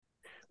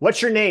What's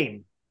your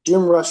name?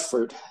 Jim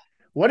Rushford.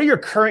 What are your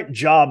current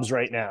jobs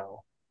right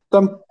now?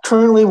 I'm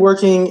currently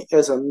working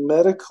as a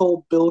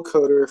medical bill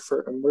coder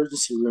for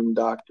emergency room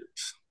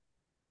doctors.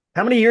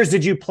 How many years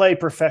did you play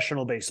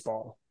professional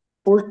baseball?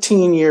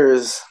 14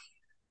 years.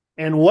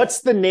 And what's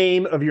the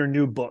name of your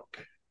new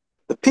book?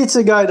 The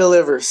pizza guy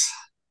delivers.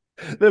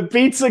 The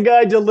Pizza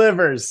Guy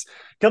Delivers.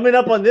 Coming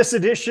up on this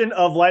edition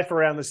of Life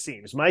Around the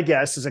Seams, my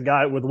guest is a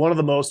guy with one of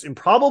the most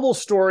improbable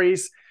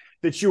stories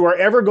that you are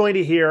ever going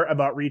to hear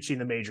about reaching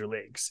the major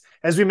leagues.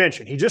 As we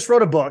mentioned, he just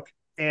wrote a book,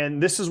 and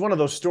this is one of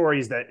those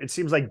stories that it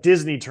seems like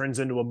Disney turns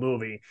into a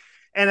movie.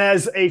 And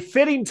as a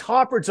fitting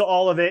topper to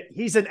all of it,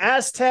 he's an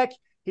Aztec.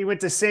 He went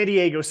to San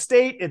Diego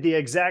State at the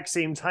exact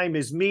same time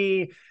as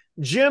me.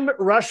 Jim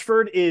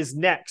Rushford is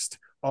next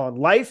on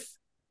Life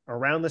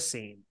Around the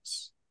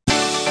Seams.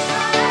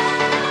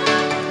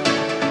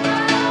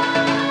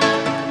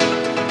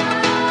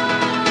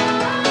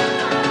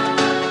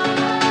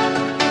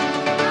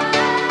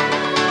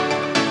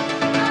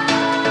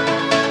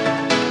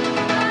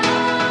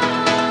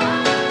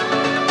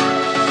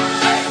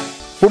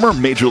 Former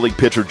Major League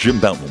pitcher Jim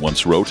Bouton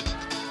once wrote,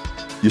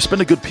 "You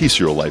spend a good piece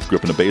of your life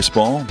gripping a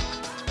baseball,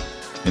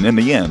 and in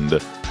the end,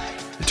 it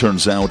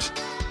turns out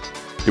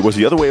it was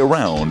the other way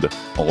around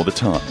all the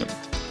time."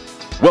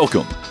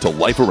 Welcome to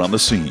Life Around the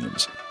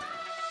Seams,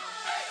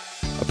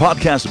 a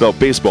podcast about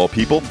baseball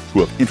people who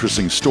have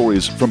interesting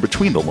stories from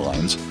between the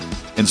lines,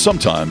 and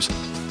sometimes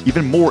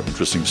even more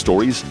interesting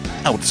stories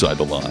outside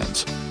the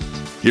lines.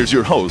 Here's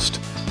your host,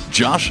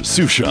 Josh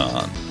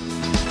Suchan.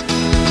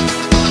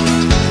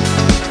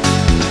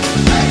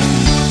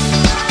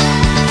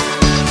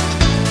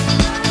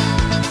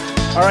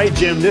 All right,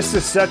 Jim, this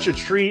is such a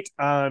treat.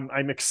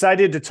 I'm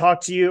excited to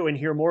talk to you and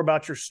hear more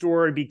about your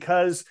story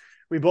because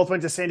we both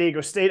went to San Diego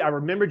State. I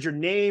remembered your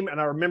name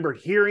and I remember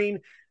hearing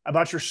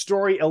about your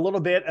story a little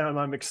bit, and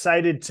I'm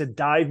excited to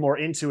dive more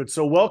into it.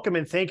 So welcome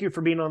and thank you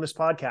for being on this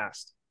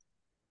podcast.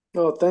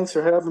 Oh, thanks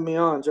for having me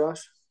on,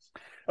 Josh.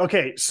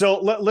 Okay, so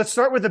let's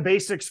start with the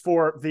basics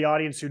for the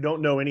audience who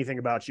don't know anything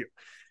about you.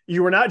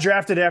 You were not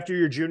drafted after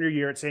your junior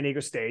year at San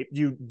Diego State.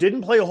 You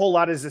didn't play a whole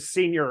lot as a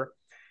senior,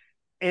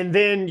 and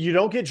then you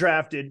don't get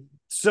drafted.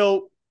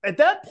 So at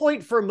that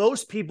point, for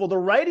most people, the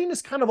writing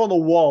is kind of on the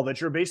wall that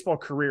your baseball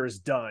career is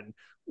done.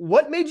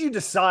 What made you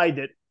decide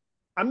that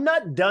I'm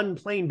not done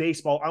playing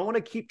baseball? I want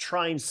to keep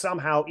trying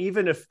somehow,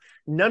 even if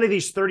none of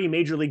these 30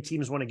 major league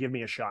teams want to give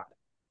me a shot.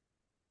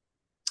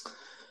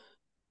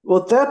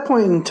 Well, at that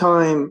point in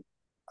time,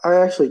 I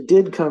actually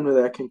did come to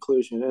that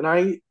conclusion, and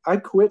I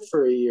quit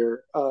for a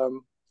year.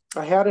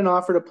 I had an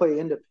offer to play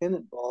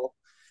independent ball,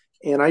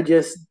 and I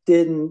just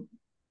didn't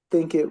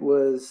think it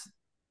was.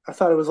 I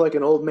thought it was like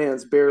an old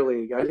man's bear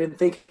league. I didn't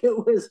think it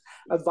was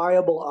a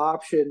viable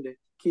option to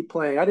keep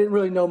playing. I didn't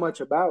really know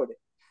much about it.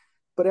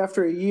 But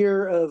after a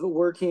year of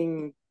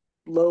working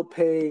low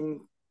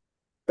paying,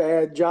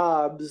 bad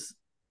jobs,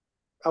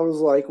 I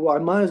was like, well, I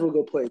might as well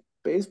go play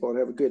baseball and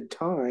have a good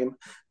time.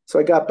 So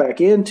I got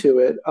back into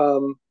it.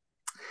 The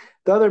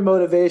other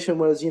motivation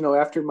was,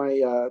 after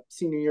my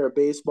senior year of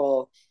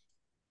baseball,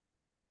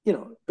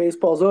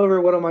 baseball's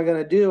over. What am I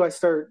going to do? I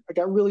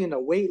got really into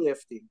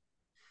weightlifting.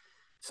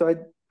 So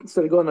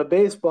instead of going to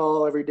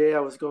baseball every day,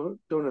 I was going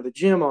to the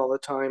gym all the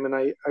time.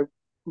 And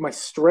my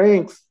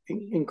strength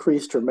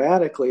increased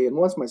dramatically. And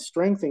once my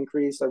strength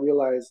increased, I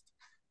realized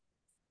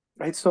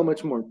I had so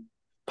much more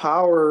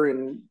power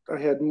and I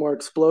had more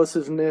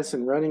explosiveness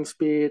and running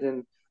speed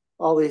and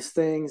all these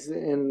things.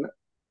 And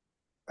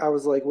I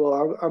was like,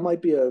 well, I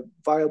might be a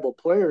viable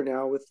player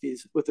now with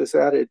this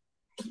added,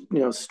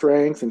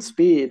 strength and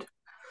speed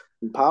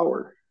and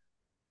power.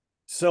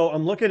 So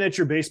I'm looking at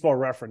your baseball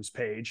reference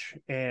page,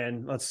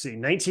 and let's see,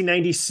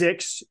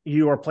 1996,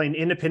 you are playing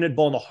independent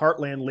ball in the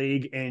Heartland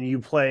League, and you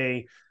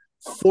play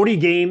 40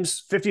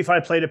 games,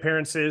 55 plate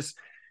appearances.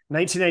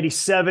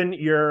 1997,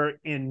 you're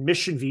in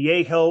Mission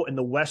Viejo in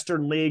the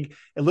Western League.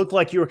 It looked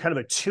like you were kind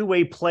of a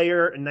two-way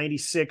player in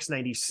 96,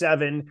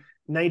 97.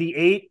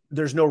 98,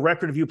 there's no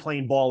record of you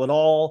playing ball at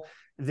all.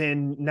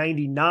 Then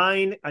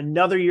 99,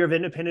 another year of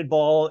independent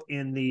ball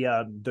in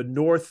the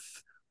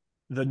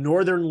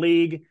Northern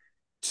League.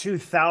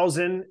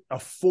 2000, a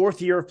fourth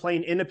year of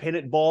playing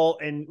independent ball.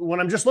 And when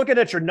I'm just looking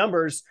at your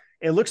numbers,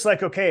 it looks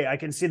like, okay, I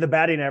can see the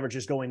batting average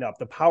is going up.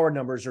 The power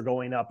numbers are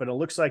going up, and it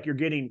looks like you're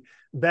getting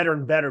better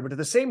and better. But at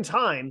the same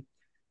time,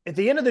 at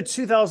the end of the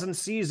 2000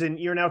 season,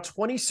 you're now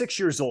 26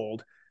 years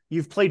old.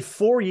 You've played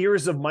 4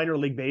 years of minor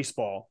league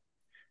baseball.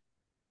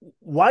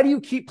 Why do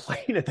you keep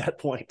playing at that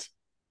point?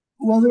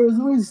 Well,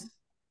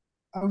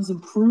 I was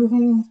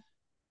improving,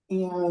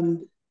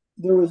 and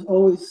there was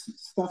always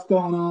stuff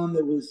going on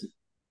that was,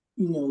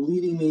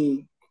 leading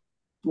me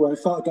where I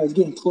felt like I was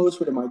getting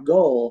closer to my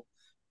goal.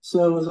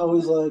 So it was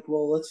always like,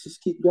 well, let's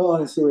just keep going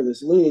and see where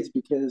this leads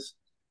because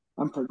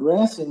I'm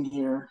progressing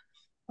here.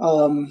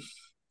 I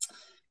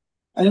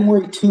didn't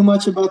worry too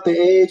much about the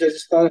age. I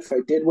just thought if I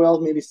did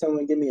well, maybe someone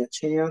would give me a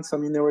chance. I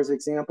mean, there was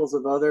examples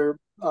of other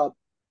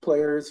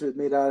players who had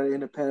made out of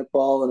independent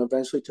ball and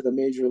eventually to the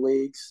major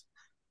leagues,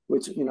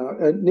 which,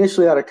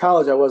 initially out of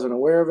college, I wasn't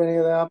aware of any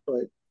of that,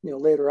 but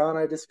later on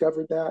I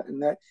discovered that,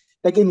 and that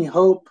gave me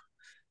hope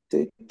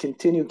to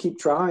continue, keep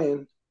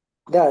trying.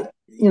 That,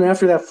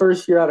 after that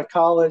first year out of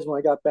college, when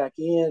I got back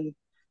in,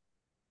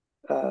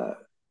 I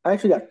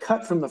actually got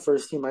cut from the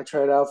first team I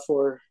tried out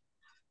for.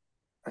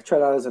 I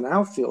tried out as an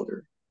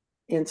outfielder.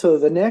 And so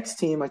the next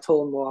team, I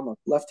told them, well, I'm a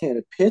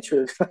left-handed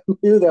pitcher. I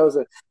knew that was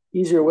an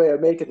easier way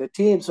of making the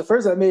team. So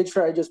first I made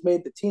sure I just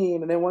made the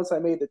team. And then once I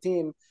made the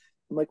team,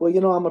 I'm like,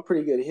 well, I'm a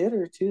pretty good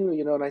hitter too,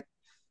 and I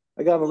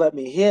got them to let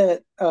me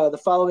hit. The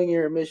following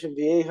year in Mission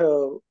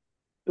Viejo,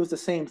 it was the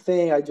same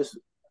thing. I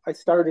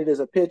started as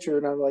a pitcher,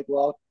 and I'm like,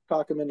 well, I'll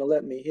talk them into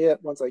letting me hit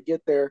once I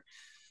get there.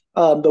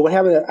 But what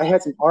happened, I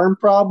had some arm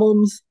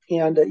problems,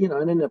 and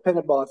in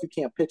independent ball, if you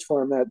can't pitch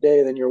for them that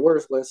day, then you're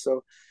worthless.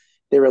 So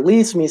they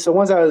released me. So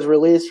once I was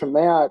released from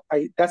that,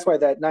 that's why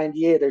that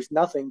 98, there's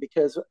nothing,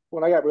 because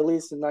when I got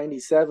released in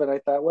 97, I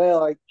thought,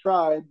 well, I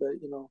tried, but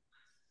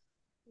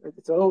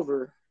it's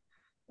over.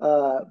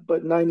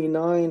 But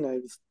 99, I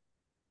was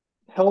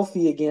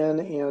healthy again,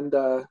 and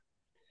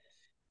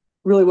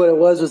really what it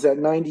was that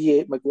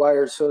 98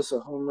 McGuire Sosa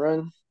home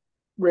run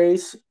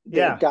race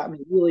that got me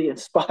really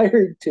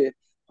inspired to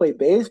play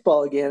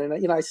baseball again.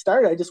 And I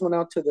just went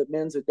out to the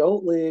men's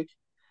adult league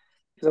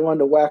because I wanted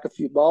to whack a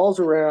few balls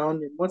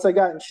around. And once I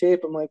got in shape,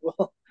 I'm like,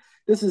 well,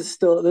 this is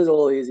a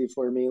little easy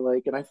for me.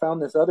 And I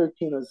found this other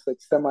team that was like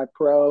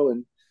semi-pro,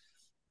 and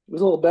it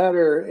was a little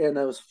better, and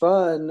it was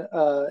fun.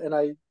 And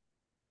I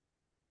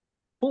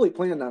fully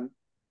planned on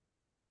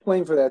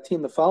playing for that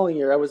team the following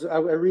year. I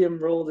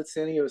re-enrolled at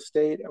San Diego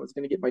State. I was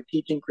going to get my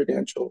teaching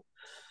credential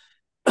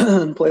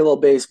and play a little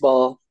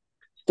baseball,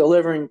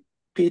 delivering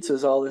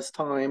pizzas all this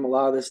time, a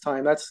lot of this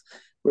time. That's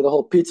where the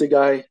whole pizza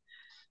guy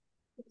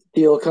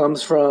deal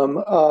comes from.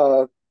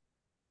 What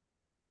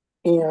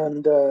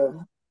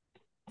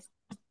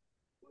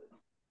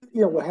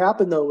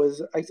happened though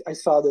was I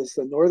saw this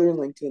Northern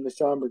Link team, the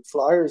Schaumburg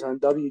Flyers, on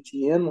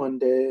WGN one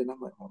day, and I'm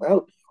like, well, that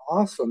would be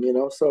awesome,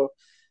 So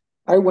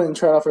I went and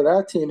tried out for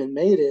that team and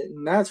made it,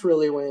 and that's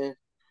really when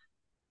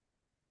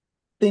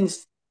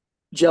things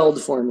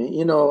gelled for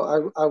me. I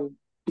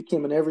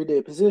became an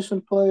everyday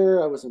position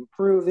player. I was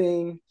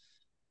improving.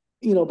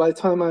 By the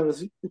time I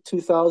was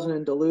 2000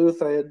 in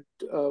Duluth, I had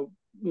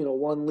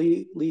won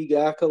league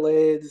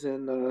accolades,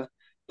 and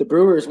the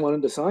Brewers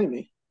wanted to sign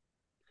me.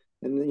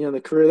 And the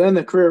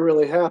career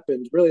really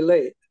happened really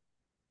late.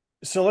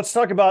 So let's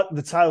talk about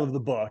the title of the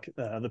book,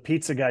 The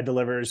Pizza Guy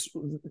Delivers.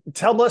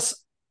 Tell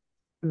us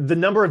the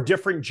number of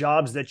different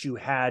jobs that you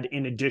had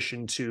in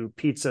addition to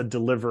pizza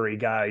delivery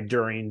guy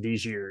during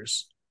these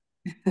years.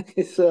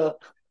 So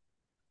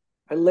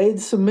I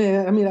laid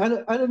cement. I mean, I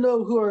don't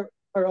know who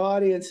our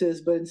audience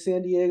is, but in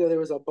San Diego, there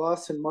was a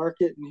Boston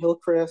Market in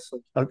Hillcrest.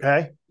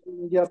 Okay.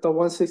 You get up to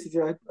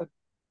 163.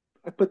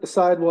 I put the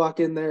sidewalk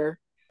in there.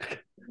 I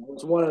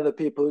was one of the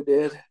people who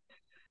did.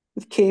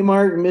 With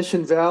Kmart in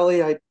Mission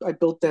Valley, I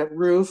built that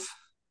roof.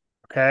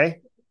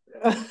 Okay.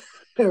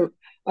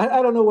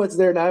 I don't know what's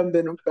there now. I haven't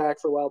been back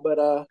for a while,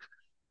 but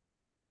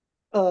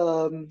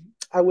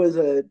I was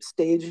a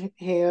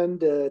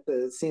stagehand at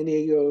the San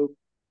Diego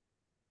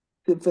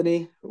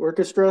Symphony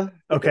Orchestra.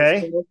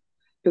 Okay.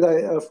 Because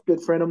a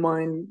good friend of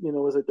mine,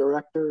 was a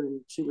director,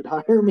 and she would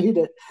hire me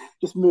to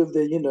just move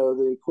the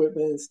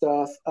equipment and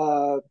stuff.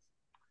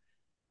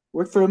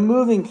 Worked for a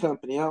moving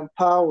company out in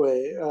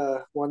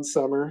Poway one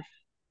summer.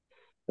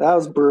 That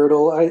was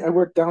brutal. I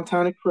worked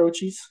downtown at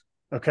Croce's.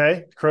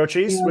 Okay.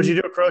 Croce's? What'd you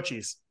do at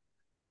Croce's?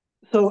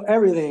 So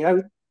everything. I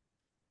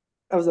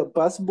was a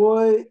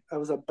busboy, I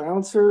was a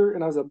bouncer,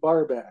 and I was a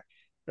bar back.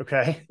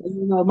 Okay.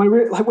 And,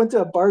 I went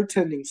to a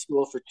bartending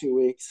school for 2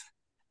 weeks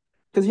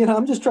because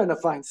I'm just trying to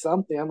find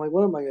something. I'm like,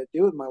 what am I going to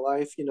do with my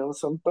life? So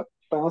I'm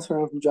bouncing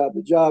around from job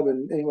to job,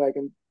 and anyway, I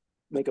can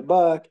make a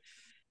buck.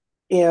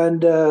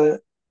 And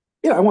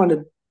I wanted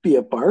to be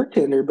a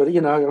bartender, but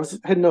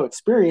had no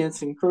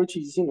experience. And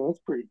Croce's,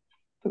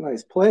 it's a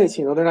nice place.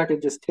 They're not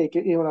going to just take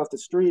anyone off the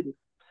street and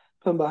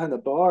put them behind the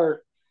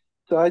bar.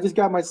 So I just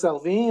got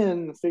myself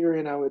in,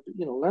 figuring I would,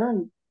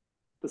 learn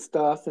the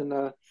stuff. And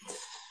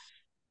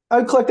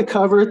I'd collect the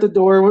cover at the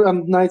door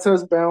on nights I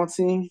was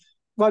bouncing.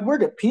 Well, I'd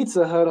work at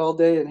Pizza Hut all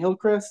day in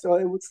Hillcrest. So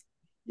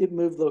it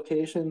moved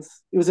locations.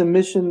 It was in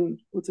Mission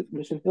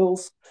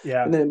Hills.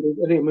 Yeah. And then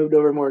I think it moved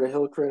over more to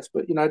Hillcrest.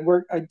 But,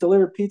 I'd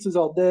deliver pizzas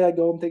all day. I'd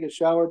go home, take a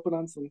shower, put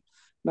on some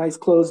nice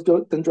clothes,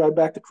 then drive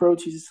back to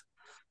Croce's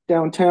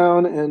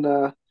downtown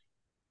and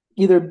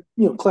either,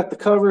 collect the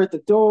cover at the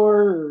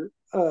door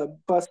or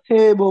bus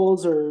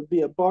tables or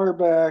be a bar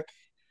back.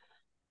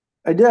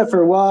 I did that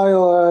for a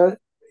while.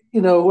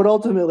 What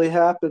ultimately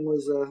happened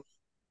was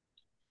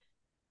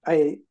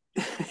I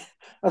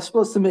was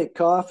supposed to make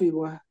coffee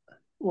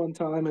one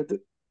time at they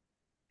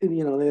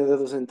have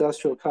those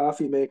industrial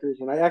coffee makers,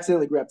 and I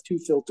accidentally grabbed 2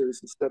 filters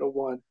instead of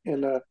one,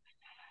 and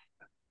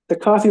the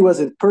coffee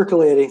wasn't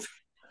percolating.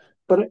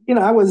 But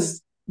I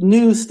was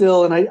new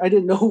still, and I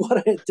didn't know what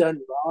I had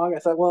done wrong. I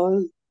thought,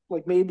 well,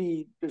 like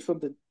maybe there's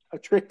a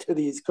trick to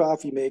these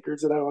coffee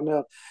makers that I don't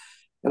know.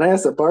 And I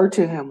asked the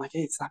bartender, I'm like,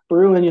 hey, it's not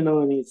brewing,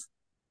 and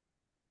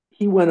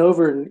he went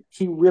over and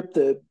he ripped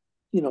the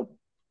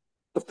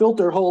the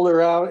filter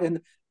holder out,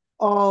 and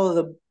all of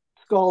the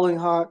scalding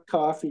hot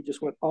coffee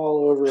just went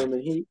all over him,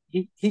 and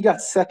he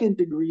got second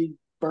degree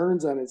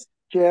burns on his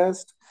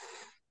chest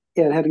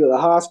and had to go to the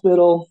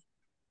hospital.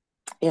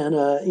 And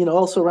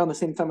also around the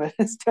same time, I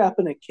was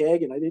tapping a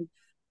keg, and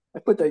I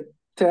put the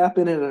tap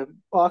in at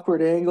an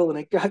awkward angle, and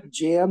it got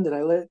jammed, and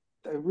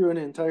I ruined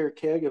an entire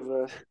keg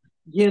of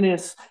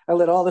Guinness. I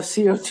let all the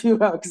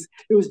CO2 out because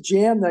it was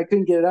jammed, and I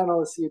couldn't get it out, and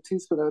all the CO2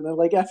 spit out. And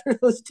like after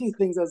those two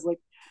things, I was like,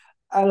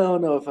 I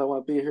don't know if I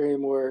want to be here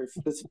anymore.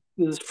 If this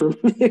is for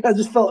me. I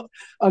just felt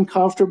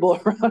uncomfortable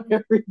around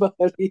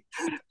everybody.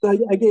 So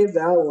I gave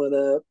that one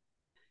up.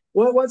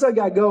 Once I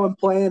got going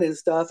playing and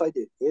stuff, I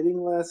did hitting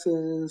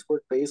lessons,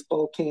 worked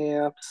baseball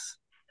camps,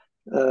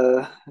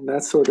 and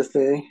that sort of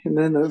thing. And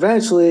then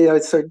eventually I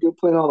started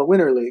playing all the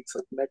winter leagues,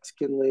 like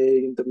Mexican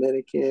League, and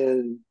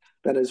Dominican,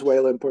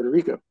 Venezuela, and Puerto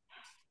Rico.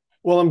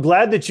 Well, I'm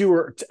glad that you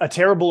were a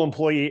terrible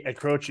employee at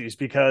Croce's,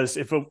 because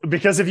if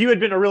you had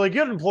been a really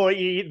good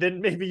employee,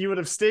 then maybe you would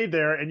have stayed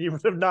there and you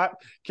would have not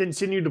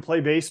continued to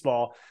play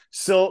baseball.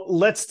 So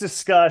let's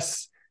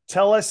discuss.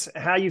 Tell us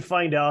how you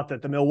find out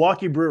that the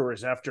Milwaukee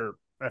Brewers, after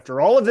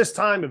all of this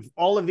time of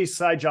all of these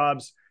side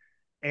jobs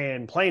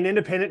and playing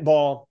independent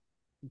ball,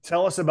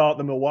 tell us about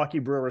the Milwaukee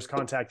Brewers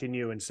contacting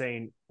you and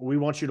saying, we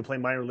want you to play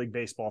minor league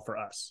baseball for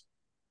us.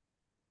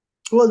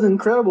 Well, it's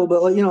incredible,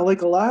 but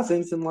like a lot of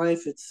things in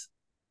life, it's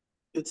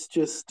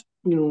just,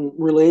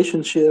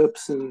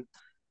 relationships and,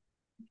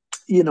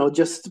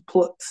 just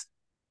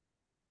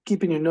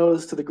keeping your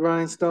nose to the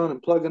grindstone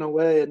and plugging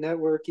away and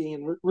networking.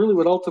 And really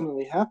what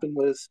ultimately happened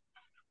was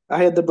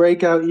I had the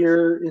breakout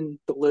year in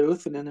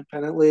Duluth, an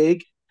independent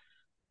league.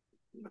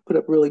 I put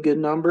up really good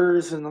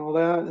numbers and all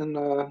that.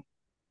 And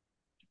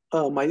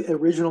my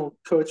original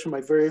coach for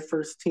my very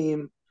first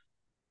team,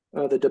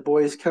 the Du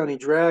Bois County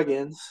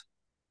Dragons,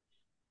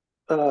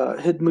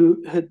 had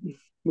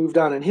moved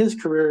on in his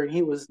career, and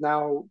he was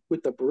now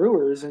with the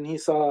Brewers, and he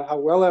saw how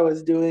well I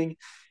was doing,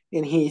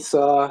 and he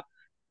saw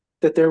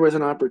that there was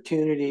an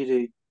opportunity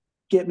to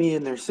get me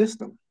in their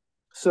system.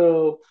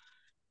 So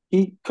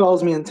he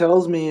calls me and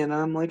tells me, and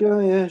I'm like, oh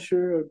yeah,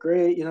 sure, oh,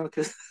 great,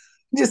 because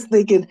just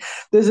thinking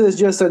this is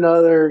just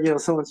another,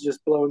 someone's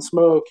just blowing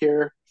smoke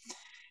here.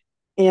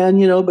 And,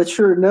 but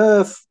sure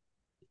enough,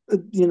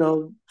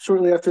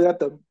 shortly after that,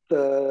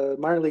 the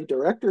minor league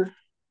director,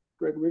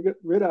 Greg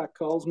Riddock,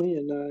 calls me,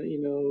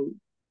 and,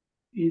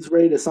 he's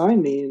ready to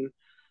sign me.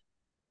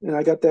 And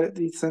I got that.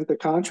 He sent the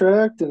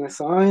contract, and I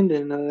signed.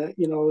 And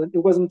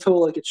it wasn't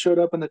until like it showed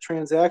up in the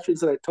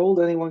transactions that I told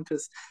anyone,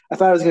 because I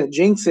thought I was going to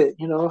jinx it.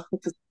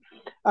 Because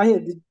I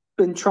had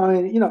been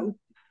trying,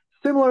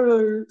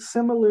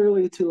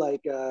 similarly to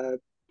like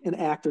an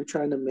actor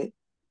trying to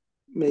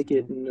make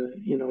it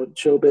in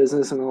show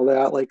business and all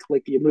that. Like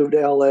you move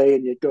to LA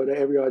and you go to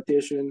every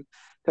audition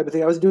type of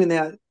thing. I was doing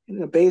that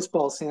in a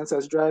baseball sense. I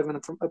was driving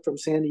up from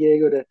San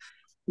Diego to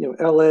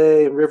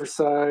LA and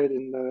Riverside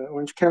and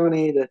Orange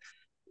County to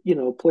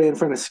play in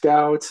front of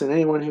scouts and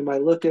anyone who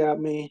might look at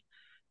me.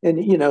 And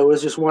it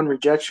was just one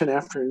rejection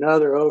after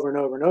another, over and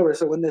over and over.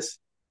 So when this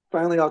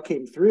finally all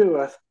came through,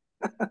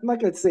 I'm not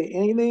going to say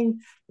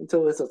anything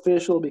until it's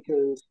official,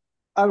 because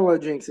I don't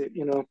want to jinx it,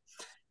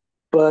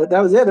 But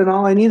that was it, and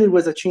all I needed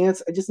was a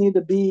chance. I just needed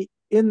to be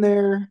in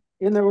their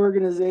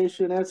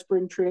organization at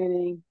spring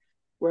training,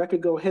 where I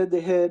could go head to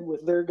head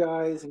with their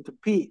guys and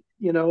compete,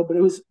 But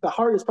it was, the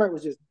hardest part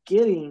was just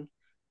getting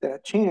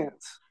that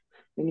chance.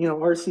 And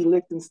R.C.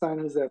 Lichtenstein,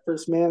 who's that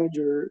first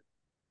manager,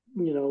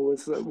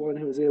 was the one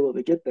who was able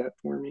to get that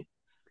for me.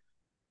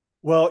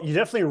 Well, you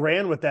definitely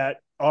ran with that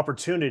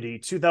opportunity.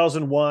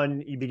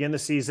 2001, you begin the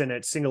season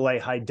at Single A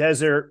High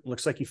Desert.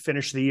 Looks like you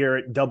finished the year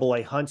at Double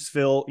A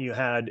Huntsville. You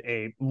had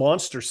a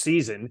monster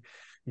season.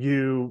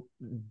 You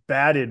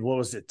batted, what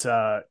was it?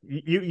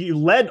 You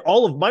led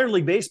all of minor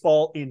league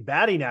baseball in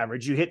batting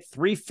average. You hit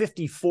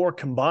 354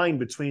 combined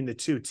between the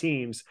two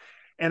teams.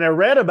 And I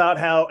read about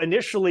how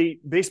initially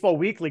Baseball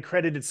Weekly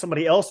credited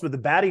somebody else with the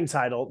batting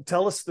title.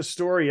 Tell us the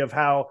story of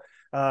how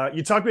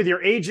you talked with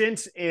your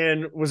agent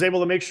and was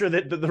able to make sure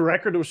that the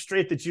record was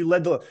straight, that you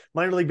led the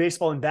minor league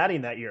baseball in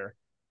batting that year.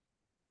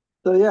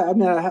 So, yeah, I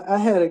mean, I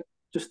had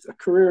just a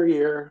career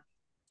year.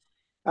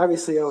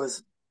 Obviously, I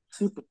was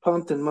super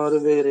pumped and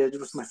motivated. It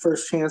was my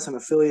first chance in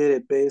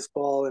affiliated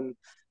baseball. And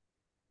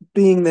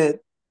being that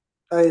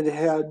I had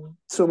had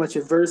so much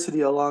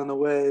adversity along the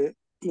way,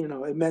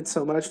 it meant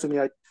so much to me.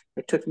 I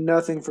took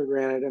nothing for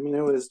granted. I mean,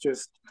 it was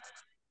just,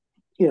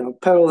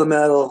 pedal to the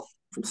metal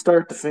from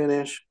start to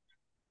finish.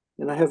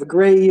 And I have a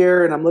great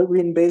year, and I'm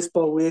reading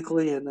Baseball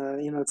Weekly, and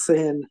it's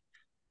saying,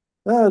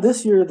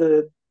 this year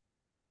the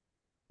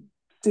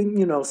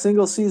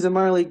single season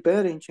minor league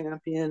batting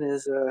champion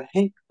is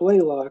Hank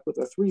Blaylock with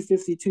a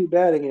 352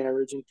 batting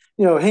average. And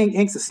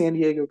Hank's a San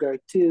Diego guy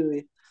too.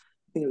 I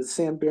think it was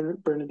San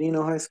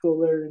Bernardino High School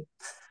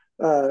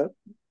there.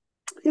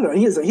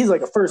 He's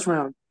like a first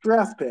round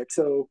draft pick,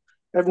 so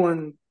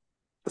everyone,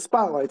 the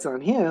spotlight's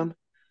on him.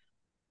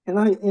 And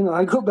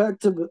I go back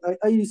to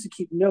I used to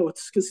keep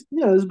notes, because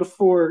it was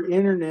before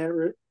internet,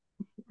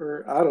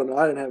 or I don't know,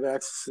 I didn't have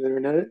access to the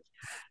internet.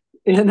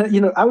 And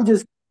I would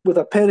just with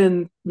a pen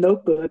and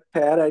notebook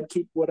pad, I'd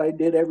keep what I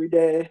did every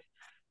day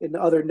and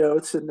other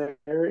notes in there.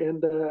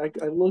 And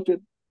I look at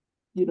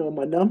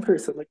my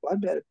numbers. I'm like, well, I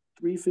bet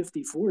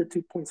 354,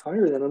 2 points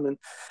higher than them. And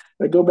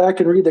I go back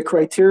and read the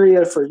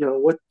criteria for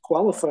what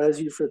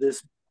qualifies you for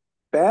this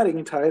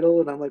batting title,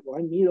 and I'm like, well,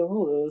 I need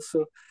all of those.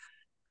 So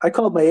I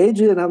called my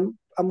agent, and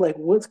I'm like,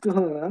 what's going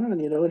on,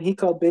 And he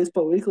called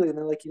Baseball Weekly, and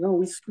they're like,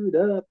 we screwed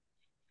up,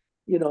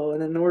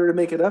 and in order to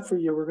make it up for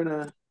you,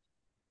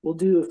 we'll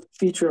do a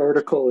feature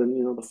article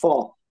in the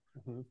fall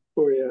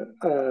for you.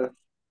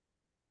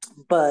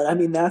 But I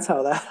mean, that's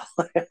how that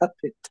all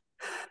happened.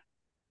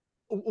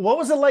 What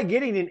was it like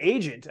getting an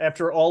agent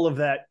after all of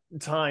that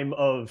time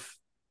of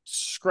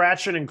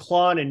scratching and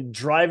clawing and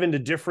driving to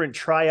different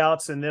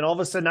tryouts, and then all of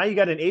a sudden now you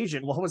got an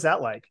agent? What was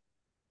that like?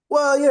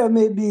 Well, yeah,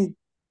 maybe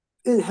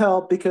it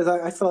helped because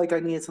I felt like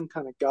I needed some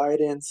kind of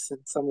guidance and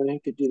someone who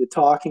could do the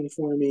talking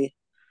for me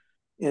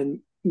and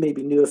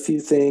maybe knew a few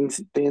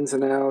things, the ins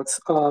and outs.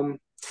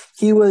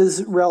 He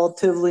was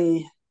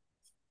relatively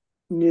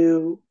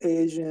new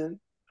agent.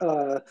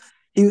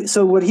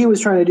 So what he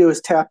was trying to do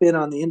is tap in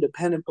on the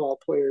independent ball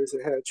players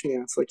that had a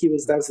chance. Like that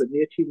was the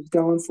niche he was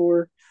going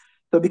for.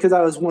 So because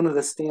I was one of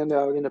the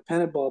standout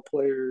independent ball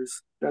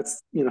players,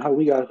 that's how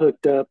we got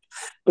hooked up.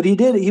 But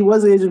he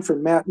was agent for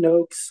Matt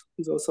Noakes.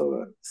 He's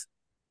also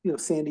a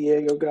San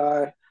Diego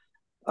guy.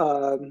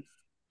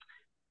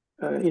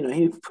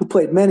 He who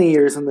played many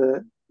years in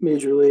the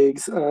major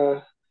leagues.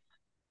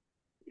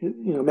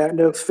 Matt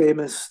Noakes'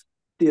 famous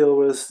deal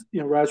was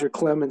Roger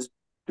Clemens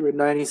threw a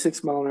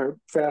 96-mile-an-hour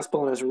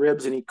fastball in his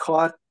ribs, and he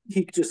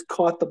just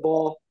caught the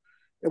ball.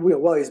 And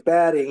while he's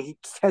batting, he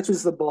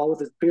catches the ball with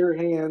his bare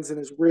hands and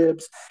his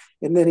ribs,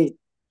 and then he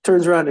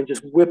turns around and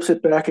just whips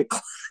it back at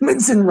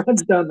Clemens and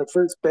runs down the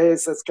first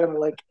base. That's kind of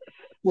like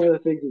one of the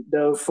things he's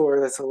known for.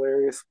 That's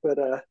hilarious. But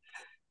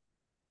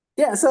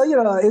yeah, so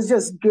it's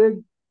just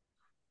good.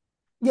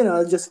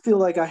 I just feel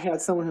like I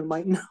had someone who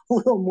might know a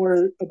little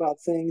more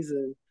about things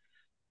than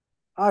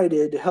I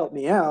did to help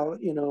me out,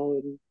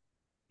 and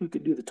who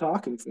could do the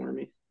talking for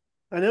me.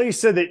 I know you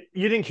said that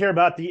you didn't care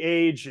about the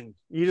age and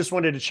you just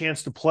wanted a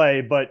chance to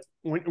play, but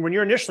when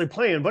you're initially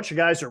playing, a bunch of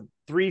guys are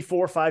 3,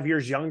 4, 5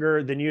 years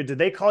younger than you. Did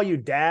they call you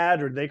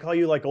dad, or did they call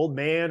you like old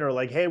man, or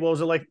like, hey, what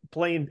was it like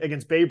playing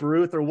against Babe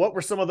Ruth, or what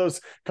were some of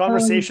those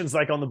conversations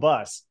like on the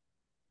bus?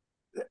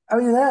 I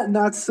mean, that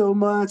not so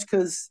much,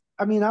 because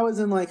I mean, I was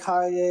in like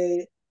high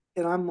A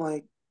and I'm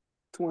like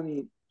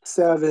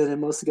 27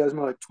 and most of the guys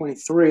were like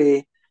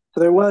 23. So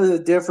there was a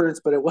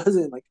difference, but it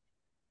wasn't like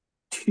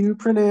too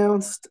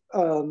pronounced.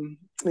 And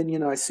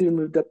I soon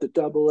moved up to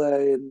Double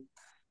A, and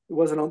it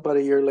wasn't about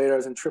a year later I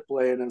was in Triple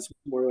A, and I was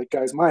more like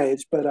guys my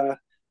age. But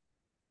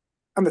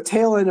on the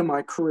tail end of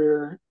my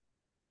career,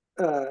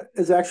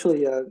 is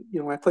actually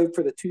when I played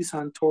for the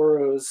Tucson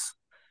Toros,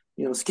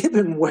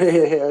 skipping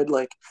way ahead.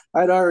 Like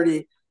I'd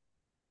already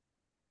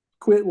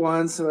quit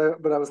once,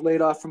 but I was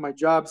laid off from my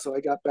job, so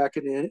I got back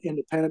into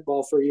independent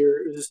ball for a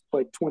year. It was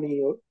like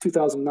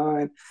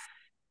 2009.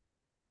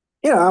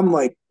 I'm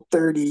like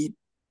 30,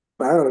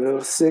 I don't know,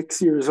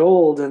 6 years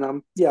old, and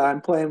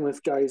I'm playing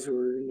with guys who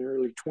are in their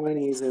early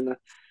 20s, and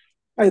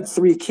I had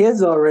 3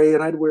 kids already,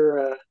 and I'd wear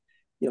a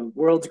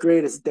world's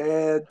greatest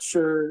dad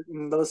shirt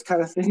and those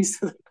kind of things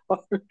to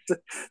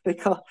the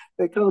car.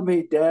 They called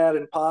me dad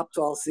and pops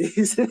all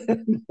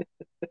season.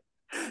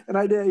 And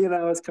I did,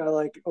 I was kind of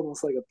like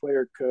almost like a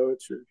player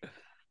coach, or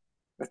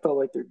I felt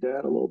like their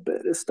dad a little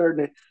bit. It was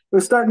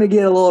starting to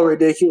get a little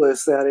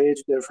ridiculous, that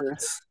age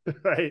difference.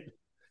 Right.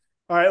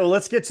 All right, well,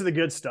 let's get to the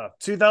good stuff.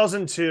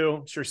 2002,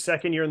 it's your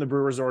second year in the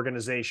Brewers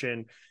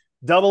organization.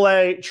 Double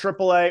A,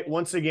 Triple A,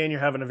 once again, you're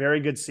having a very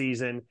good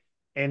season.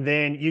 And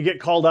then you get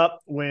called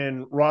up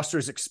when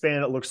rosters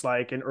expand, it looks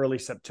like, in early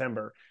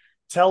September.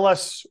 Tell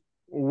us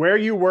where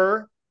you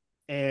were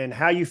and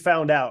how you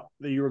found out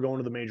that you were going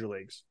to the major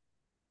leagues.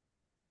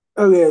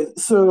 Okay,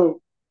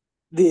 so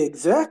the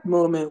exact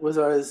moment was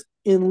I was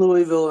in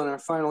Louisville in our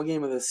final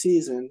game of the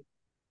season.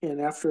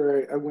 And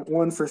after I went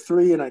 1 for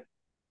 3 and I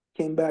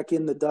came back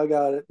in the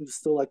dugout, it was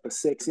still like the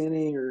 6th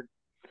inning or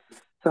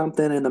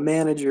something. And the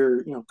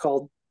manager,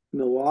 called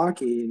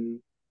Milwaukee and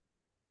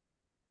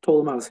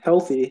told him I was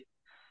healthy,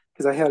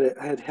 because I had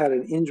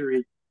an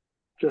injury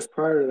just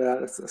prior to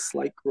that. It's a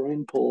slight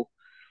groin pull.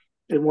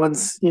 And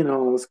once, I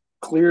was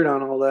cleared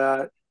on all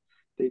that,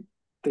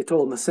 they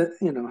told him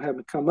to, have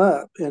him come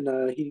up.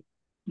 And he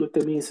looked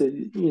at me and said,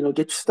 get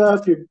your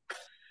stuff.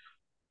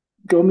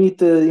 Go meet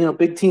the,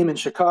 big team in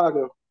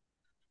Chicago.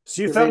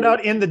 So you found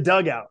out in the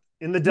dugout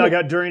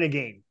during a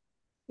game.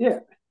 Yeah.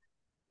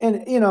 And,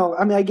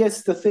 I mean, I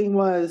guess the thing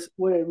was,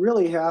 what had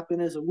really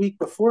happened is a week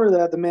before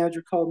that, the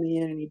manager called me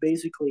in and he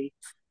basically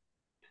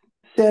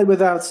said,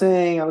 without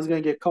saying, I was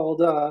going to get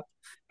called up,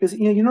 because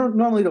you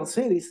normally don't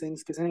say these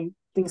things because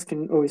things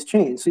can always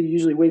change. So you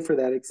usually wait for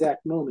that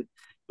exact moment.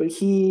 But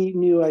he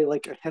knew I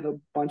had a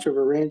bunch of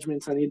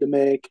arrangements I need to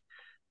make,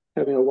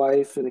 having a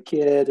wife and a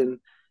kid, and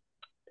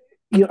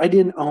I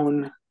didn't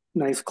own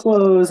nice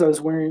clothes. I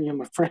was wearing,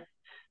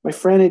 my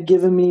friend had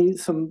given me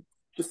some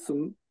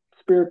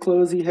spare spare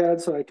clothes he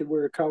had so I could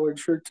wear a collared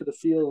shirt to the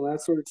field and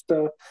that sort of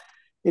stuff.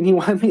 And he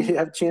wanted me to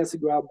have a chance to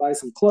go out and buy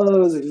some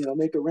clothes and,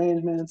 make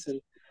arrangements. And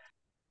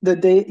the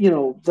day,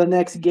 the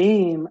next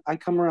game, I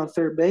come around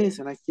third base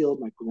and I feel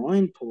my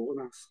groin pull.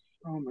 And I was,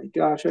 oh my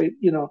gosh, I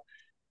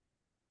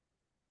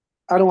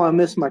don't want to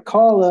miss my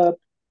call up.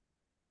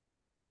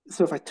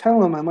 So if I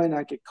tell him, I might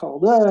not get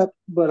called up.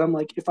 But I'm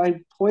like, if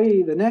I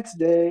play the next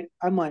day,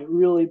 I might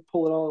really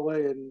pull it all the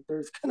way and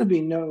there's going to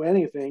be no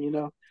anything,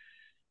 And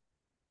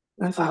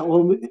I thought,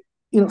 well,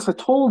 so I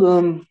told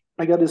him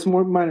I got this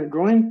more minor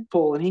groin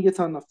pull, and he gets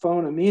on the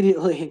phone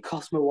immediately and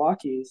calls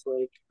Milwaukee. He's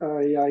like,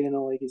 yeah,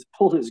 he's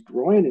pulled his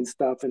groin and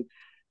stuff. And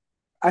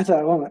I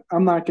thought, well,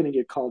 I'm not going to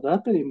get called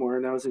up anymore.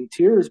 And I was in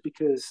tears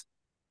because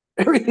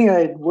everything I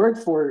had worked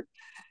for,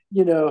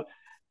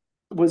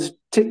 was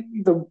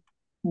the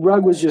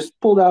rug was just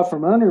pulled out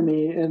from under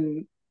me.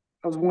 And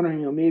I was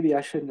wondering, maybe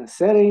I shouldn't have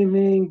said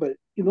anything. But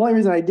the only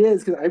reason I did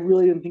is because I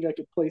really didn't think I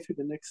could play through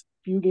the next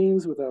few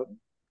games without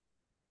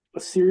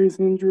a serious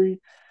injury.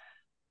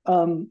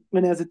 And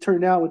as it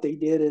turned out, what they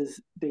did is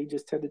they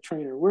just had the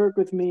trainer work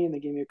with me and they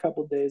gave me a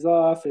couple of days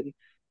off, and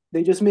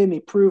they just made me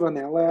prove on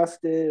that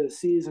last day of the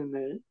season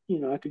that,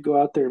 I could go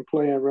out there and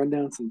play and run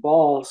down some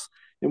balls.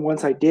 And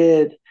once I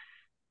did,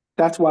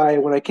 that's why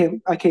when I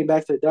came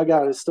back to the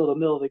dugout, it was still the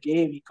middle of the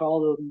game. He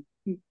called him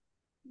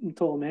and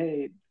told him,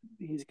 hey,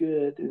 he's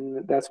good.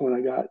 And that's when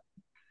I got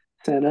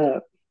sent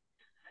up.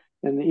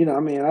 And,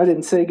 I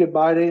didn't say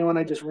goodbye to anyone.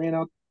 I just ran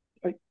out,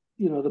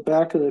 the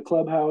back of the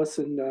clubhouse,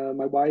 and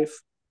my wife,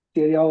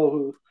 Danielle,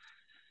 who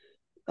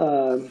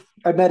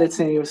I met at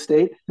San Diego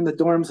State in the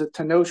dorms at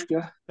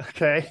Tenoshka.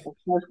 Okay.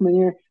 Freshman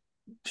year,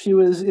 she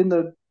was in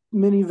the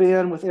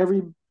minivan with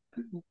every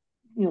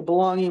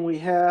belonging we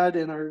had,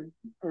 and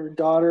our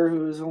daughter,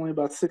 who was only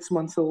about 6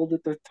 months old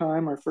at the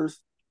time, our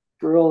first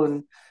girl.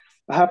 And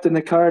I hopped in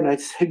the car and I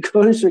said,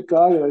 "Go to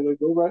Chicago."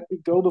 I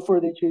go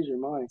before they change their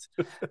minds.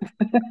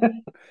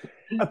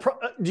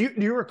 Do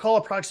you recall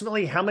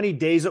approximately how many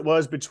days it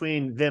was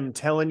between them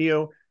telling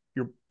you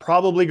you're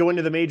probably going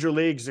to the major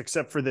leagues,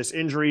 except for this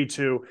injury,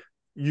 to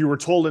you were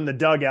told in the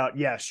dugout,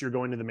 yes, you're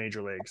going to the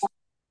major leagues?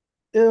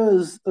 It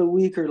was a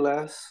week or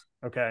less.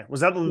 Okay. Was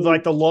that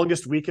like the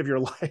longest week of your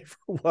life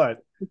or what?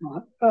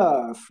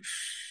 For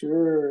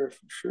sure.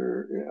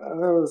 Yeah,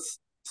 that was.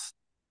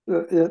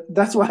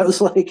 That's why I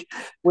was like,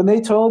 when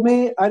they told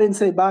me, I didn't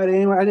say bye to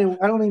anyone. I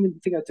don't even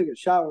think I took a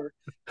shower.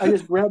 I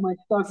just grabbed my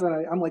stuff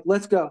and I'm like,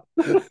 let's go.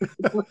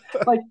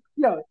 Like,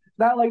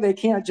 not like they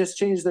can't just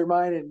change their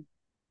mind and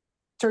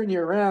turn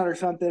you around or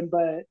something.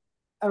 But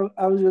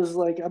I was just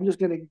like, I'm just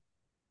going to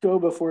go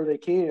before they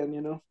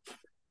can,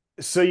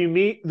 So you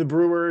meet the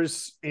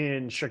Brewers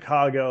in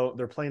Chicago.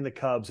 They're playing the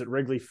Cubs at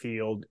Wrigley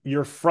Field.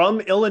 You're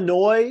from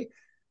Illinois.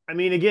 I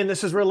mean, again,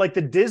 this is where like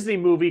the Disney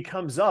movie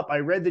comes up. I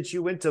read that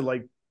you went to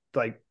like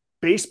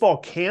baseball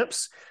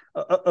camps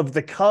of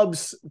the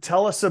Cubs.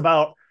 Tell us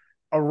about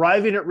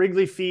arriving at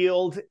Wrigley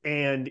Field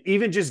and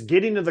even just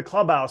getting to the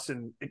clubhouse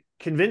and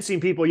convincing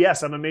people,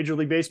 yes, I'm a Major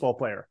League Baseball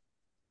player.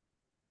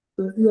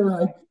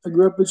 Yeah, I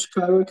grew up a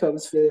Chicago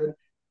Cubs fan.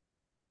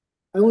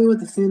 I only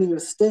went to San Diego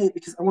State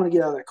because I want to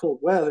get out of that cold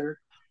weather.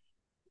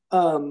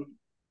 I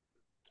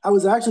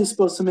was actually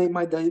supposed to make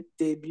my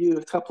debut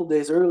a couple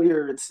days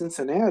earlier in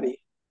Cincinnati,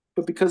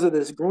 but because of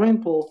this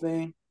groin pull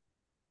thing,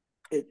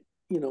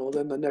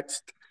 then the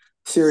next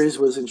series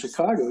was in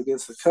Chicago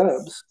against the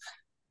Cubs.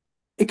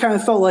 It kind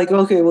of felt like,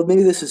 okay, well,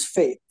 maybe this is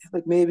fate.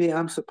 Like maybe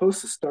I'm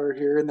supposed to start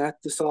here, and that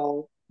this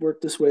all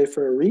worked this way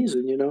for a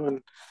reason,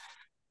 And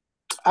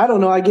I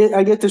don't know. I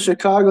get to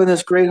Chicago in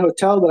this great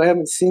hotel, but I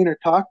haven't seen or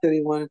talked to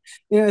anyone.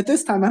 At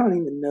this time, I don't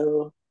even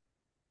know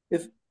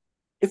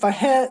if I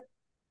had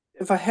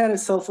a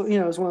cell phone.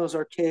 It was one of those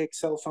archaic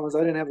cell phones. I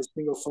didn't have a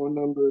single phone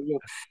number.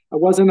 I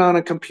wasn't on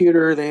a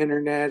computer or the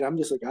internet. I'm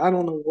just like, I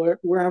don't know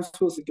where I'm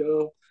supposed to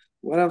go,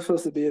 when I'm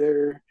supposed to be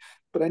there.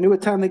 But I knew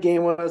what time the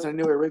game was. I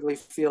knew where Wrigley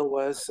Field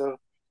was. So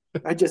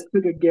I just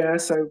took a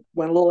guess. I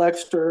went a little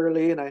extra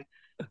early, and I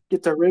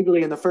get to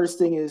Wrigley, and the first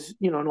thing is,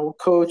 an old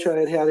coach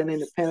I had an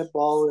independent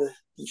ball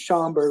in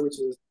Schaumburg, which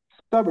is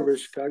a suburb of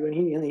Chicago,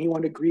 and he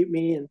wanted to greet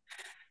me and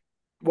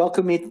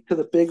welcome me to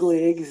the big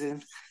leagues.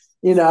 And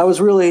I was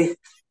really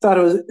thought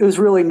it was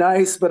really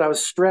nice, but I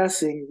was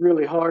stressing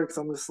really hard because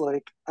I'm just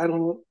like, I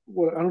don't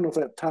know if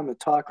I have time to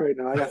talk right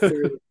now. I got to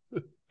figure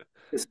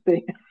this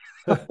thing.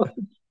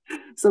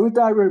 So we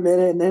talked for a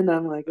minute, and then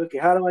I'm like, okay,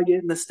 how do I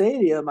get in the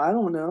stadium? I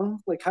don't know.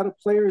 Like, how do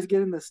players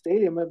get in the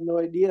stadium? I have no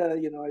idea.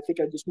 I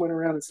think I just went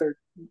around and started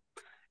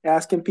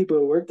asking people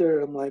who work there.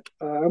 I'm like,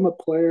 I'm a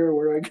player.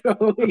 Where do I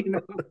go?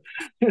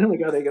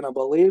 Like, are they going to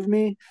believe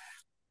me?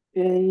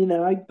 And,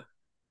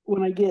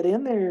 when I get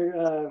in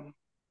there,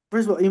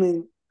 first of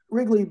all,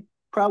 Wrigley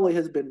probably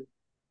has been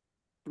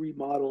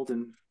remodeled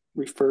and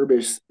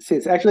refurbished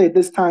since. Actually, at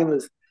this time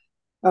was,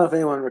 I don't know if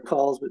anyone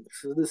recalls, but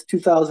this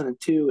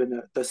 2002,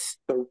 and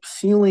the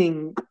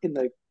ceiling in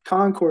the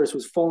concourse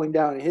was falling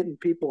down and hitting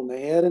people in the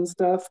head and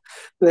stuff.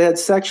 They had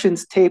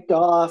sections taped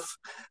off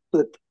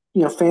so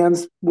that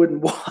fans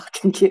wouldn't walk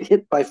and get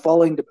hit by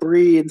falling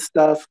debris and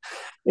stuff.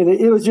 And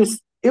it was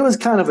just it was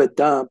kind of a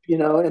dump,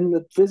 and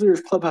the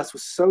visitors clubhouse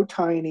was so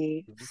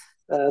tiny.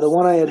 The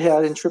one I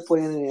had in AAA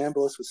in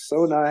Indianapolis was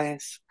so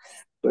nice,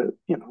 but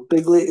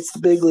big league, it's the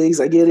big leagues.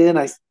 I get in,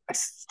 I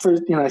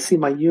first, I see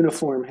my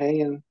uniform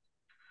hanging,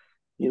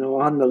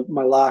 on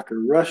my locker,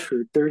 rush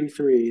for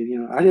 33.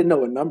 I didn't know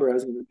what number I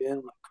was going to be in. I'm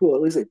like, cool,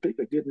 at least they picked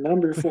a good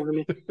number for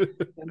me.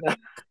 And,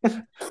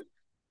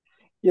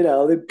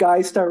 the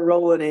guys start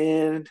rolling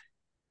in,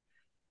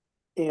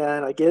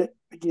 and I get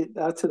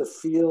out to the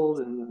field,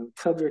 and the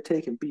Cubs are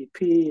taking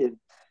BP, and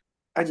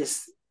I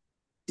just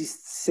see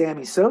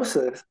Sammy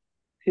Sosa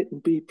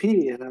hitting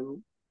BP, and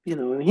I'm,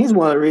 and he's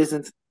one of the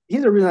reasons.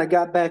 He's the reason I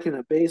got back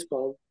into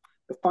baseball.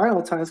 The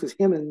final times was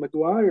him and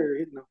McGwire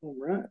hitting a home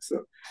run.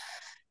 So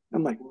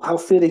I'm like, well, how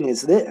fitting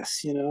is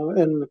this,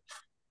 And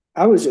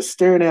I was just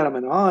staring at him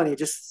in awe, and he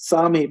just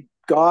saw me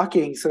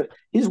gawking. So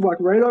he just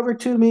walked right over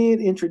to me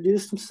and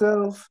introduced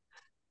himself.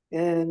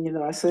 And,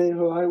 I say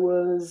who I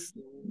was.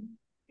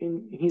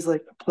 And he's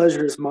like, the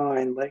pleasure is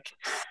mine. Like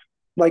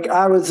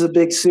I was a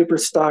big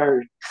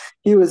superstar.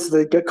 He was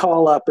the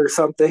call up or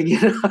something,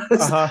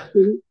 Uh-huh.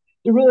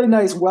 A really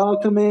nice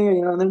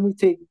welcoming, and then we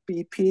take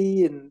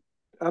BP, and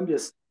I'm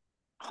just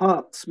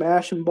pumped,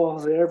 smashing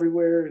balls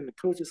everywhere. And the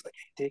coach is like,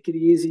 hey, take it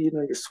easy,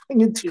 you're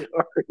swinging too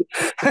hard.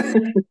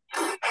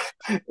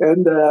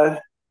 And the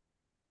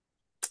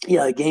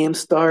game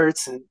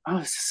starts, and I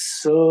was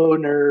so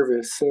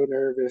nervous. And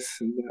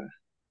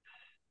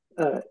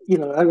I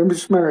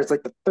remember it's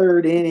like the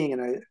third inning,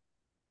 and I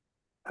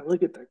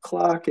look at the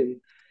clock, and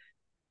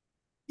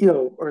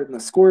or in the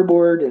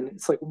scoreboard, and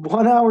it's like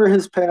 1 hour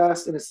has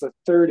passed, and it's the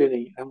third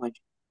inning. I'm like,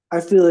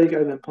 I feel like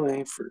I've been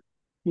playing for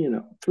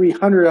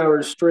 300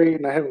 hours straight,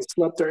 and I haven't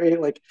slept or ate.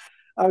 Like,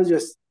 I was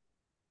just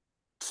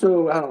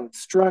so, I don't know,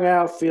 strung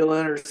out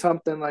feeling or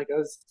something. Like,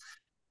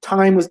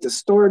 time was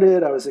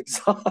distorted. I was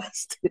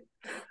exhausted.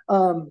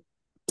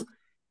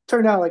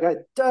 Turned out like I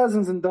had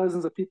dozens and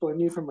dozens of people I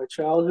knew from my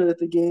childhood at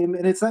the game,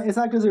 and it's not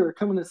because they were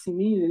coming to see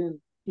me. They didn't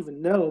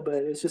even know, but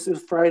it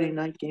was Friday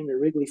night game at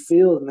Wrigley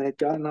Field, and they had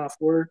gotten off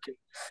work, and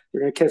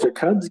they're gonna catch a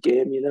Cubs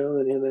game,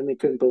 and then they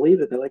couldn't believe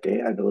it. They're like,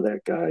 "Hey, I know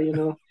that guy,"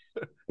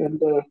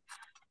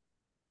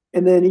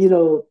 and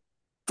then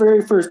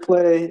very first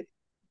play,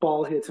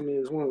 ball hits me. It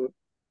was one of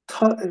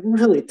the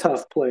really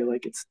tough play.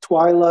 Like, it's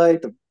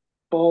twilight, the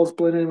ball's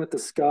blending with the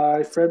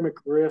sky. Fred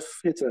McGriff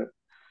hits a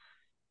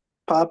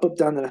pop up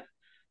down the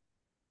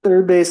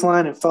third base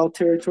line in foul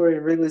territory,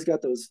 and Wrigley's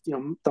got those,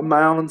 the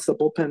mounds, the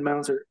bullpen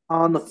mounds are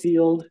on the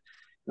field.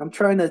 I'm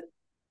trying to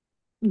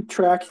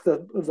track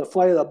the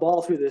flight of the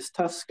ball through this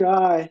tough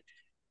sky,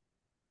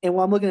 and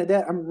while I'm looking at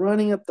that, I'm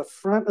running up the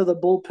front of the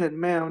bullpen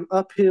mound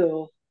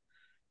uphill,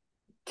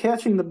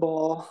 catching the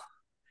ball,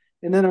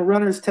 and then a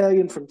runner's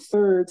tagging from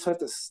third, so I have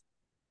to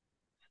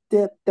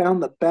step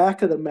down the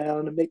back of the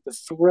mound and make the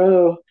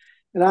throw.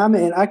 And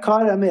I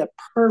caught it. I made a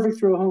perfect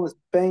throw home. It was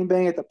bang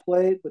bang at the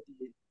plate, but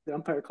the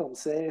umpire called him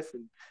safe,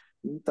 and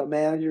the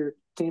manager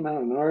came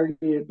out and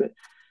argued. But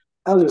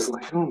I was just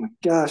like, oh my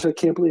gosh, I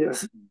can't believe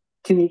it.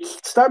 Can you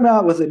start me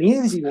out with an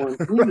easy one,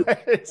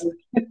 please?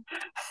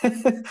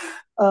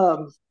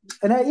 But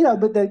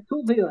the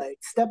cool thing, like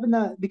stepping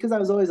that, because I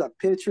was always a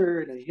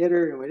pitcher and a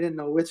hitter, and we didn't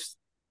know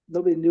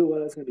nobody knew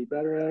what I was going to be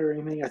better at or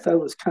anything. I thought it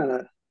was kind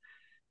of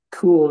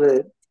cool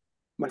that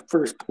my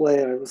first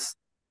play, I was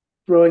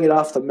throwing it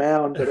off the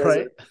mound, but as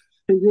a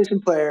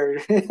position player.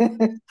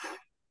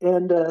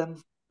 And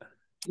an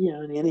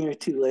inning or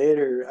two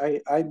later,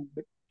 I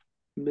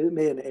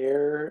made an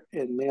error,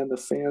 and man, the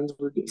fans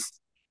were just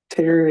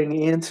tearing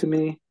into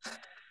me.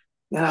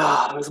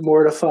 I was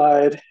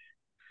mortified.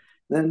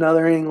 Then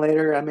another inning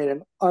later, I made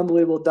an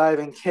unbelievable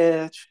diving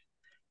catch,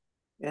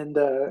 and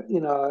I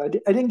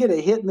didn't get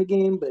a hit in the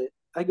game, but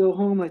I go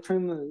home, I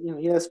turn the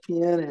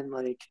ESPN, and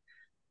like,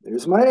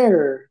 there's my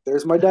error,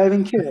 there's my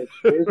diving catch,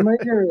 there's my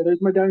error,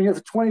 there's my diving catch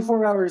for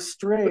 24 hours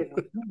straight.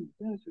 Like, oh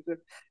my gosh,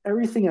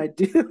 everything I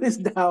do is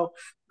now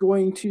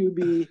going to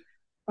be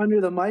under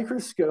the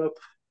microscope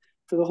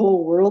for the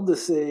whole world to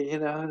see.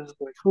 It's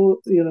like,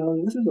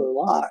 this is a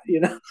lot.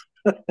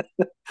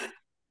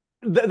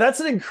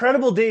 That's an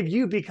incredible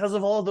debut because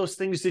of all of those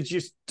things that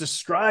you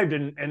described,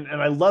 and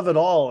I love it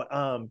all.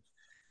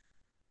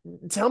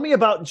 Tell me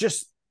about,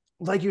 just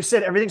like you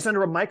said, everything's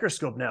under a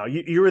microscope now.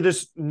 You were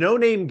this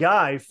no-name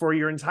guy for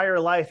your entire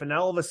life, and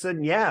now all of a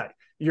sudden,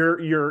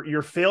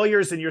 your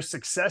failures and your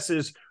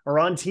successes are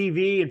on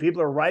TV, and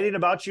people are writing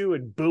about you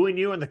and booing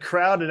you in the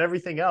crowd and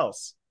everything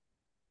else.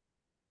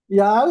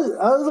 Yeah, I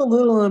was a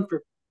little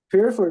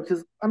unprepared for it,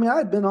 because I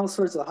had been all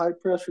sorts of high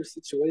pressure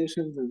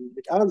situations, and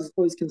I was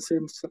always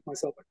considered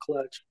myself a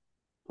clutch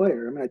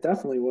player. I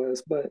definitely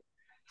was, but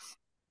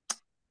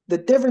the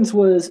difference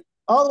was,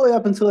 all the way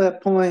up until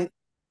that point,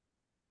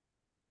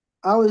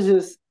 I was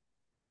just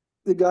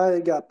the guy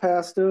that got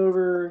passed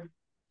over,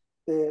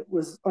 that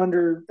was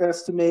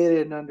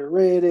underestimated and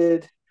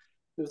underrated,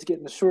 that was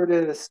getting the short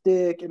end of the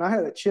stick, and I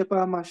had a chip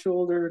on my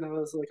shoulder, and I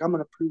was like, I'm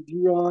going to prove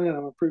you wrong, and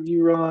I'm going to prove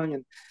you wrong.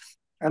 And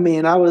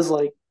I was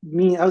like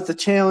I was the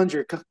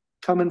challenger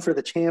coming for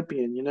the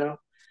champion,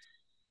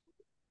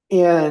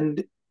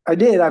 And I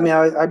did. I mean,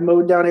 I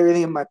mowed down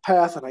everything in my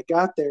path and I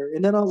got there.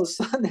 And then all of a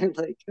sudden they're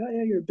like, oh,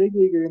 yeah, you're a big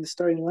leaguer in the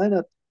starting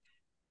lineup.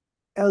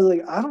 I was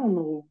like, I don't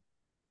know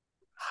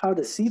how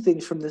to see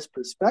things from this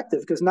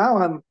perspective because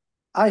now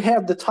I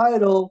have the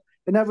title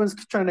and everyone's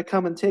trying to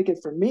come and take it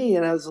from me.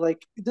 And I was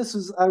like,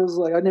 I was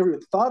like, I never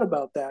even thought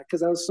about that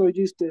because I was so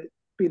used to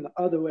being the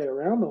other way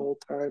around the whole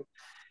time.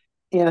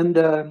 And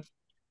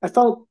I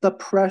felt the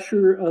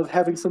pressure of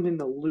having something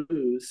to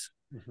lose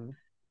Mm-hmm.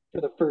 for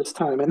the first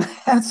time. And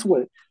that's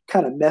what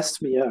kind of messed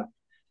me up.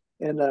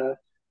 And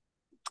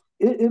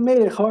it made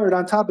it hard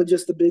on top of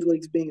just the big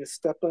leagues being a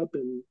step up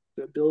in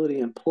the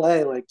ability and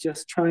play, like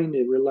just trying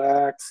to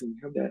relax and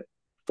have that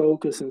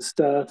focus and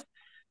stuff.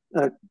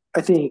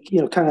 I think,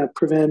 kind of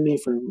prevented me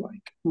from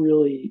like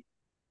really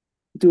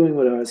doing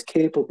what I was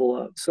capable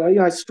of. So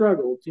I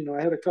struggled,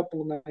 I had a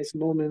couple of nice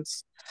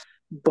moments,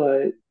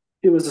 but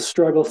it was a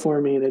struggle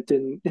for me and it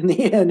didn't, in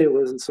the end, it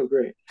wasn't so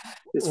great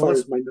as Well, far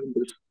as my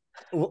numbers.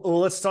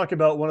 let's talk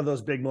about one of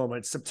those big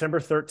moments. September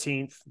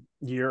 13th,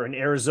 you're in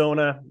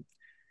Arizona,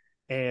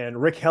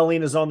 and Rick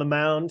Helling is on the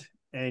mound,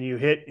 and you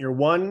hit your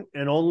one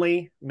and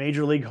only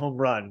major league home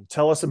run.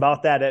 Tell us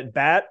about that at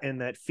bat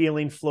and that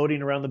feeling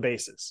floating around the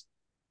bases.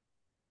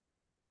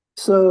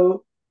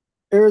 So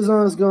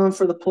Arizona's going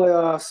for the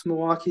playoffs.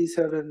 Milwaukee's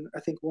having, I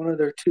think, one of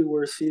their two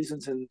worst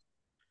seasons in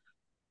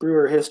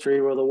Brewer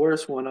history, well, the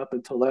worst one up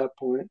until that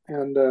point.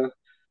 And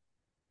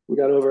we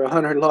got over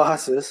 100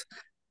 losses.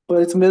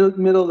 But it's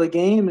middle of the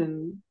game,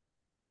 and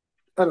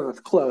I don't know,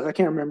 it's close. I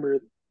can't remember,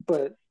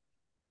 but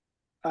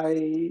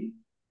I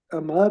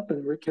am up,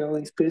 and Rick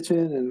Helling's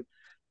pitching, and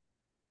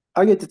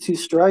I get the two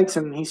strikes,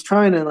 and he's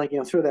trying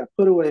to throw that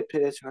put away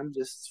pitch, and I'm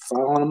just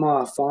fouling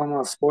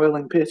off,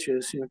 spoiling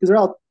pitches, because they're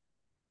all.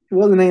 It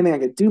wasn't anything I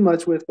could do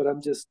much with, but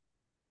I'm just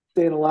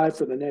staying alive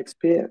for the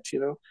next pitch.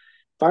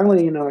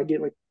 Finally, I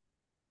get like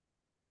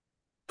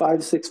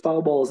 5, 6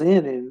 foul balls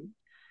in, and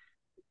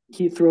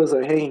he throws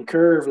a hanging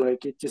curve,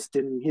 like it just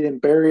didn't. He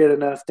didn't bury it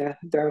enough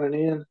down and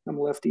in. I'm a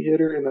lefty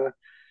hitter, and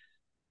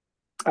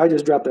I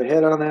just dropped a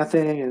head on that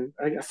thing, and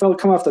I felt it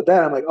come off the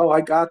bat. I'm like, oh, I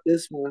got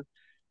this one.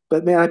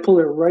 But man, I pulled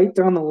it right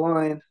down the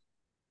line,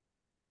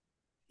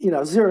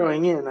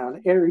 zeroing in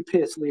on every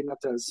pitch leading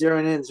up to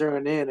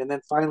zeroing in. And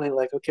then finally,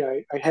 like,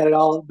 okay, I had it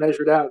all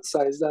measured out,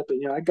 sized up,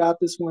 and, I got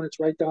this one. It's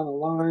right down the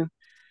line.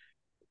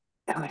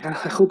 And I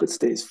hope it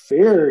stays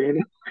fair.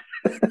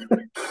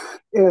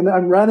 And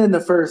I'm running the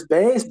first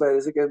base, but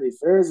is it going to be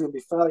fair? Is it going to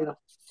be foul?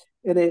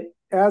 And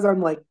as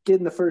I'm like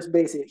getting the first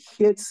base, it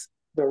hits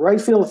the right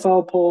field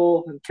foul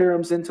pole and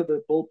caroms into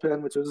the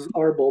bullpen, which was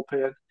our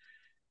bullpen.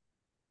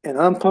 And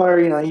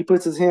umpire, he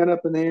puts his hand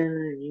up in the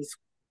air and he's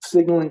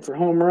signaling for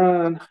home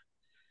run.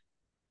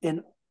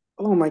 And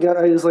oh my God,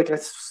 I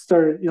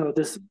started,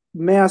 this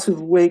massive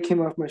weight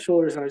came off my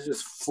shoulders and I was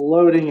just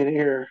floating in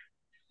air.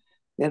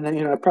 And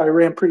then, I probably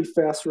ran pretty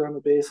fast around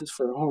the bases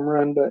for a home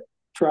run, but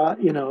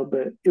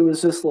but it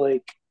was just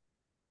like,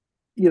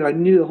 I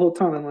knew the whole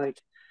time, I'm like,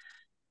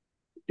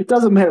 it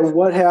doesn't matter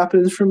what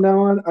happens from now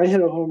on. I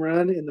hit a home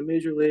run in the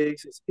major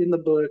leagues. It's in the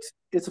books.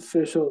 It's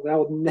official. That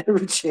will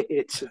never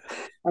change.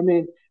 I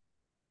mean,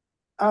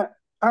 I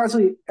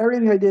honestly,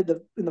 everything I did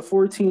in the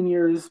 14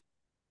 years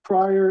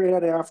prior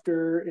and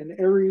after, and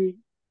every,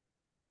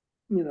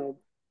 you know,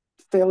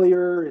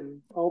 failure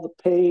and all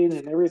the pain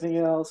and everything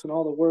else and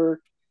all the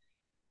work,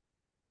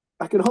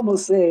 I could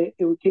almost say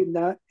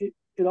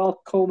it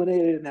all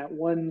culminated in that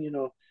one,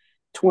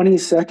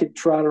 20-second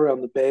trot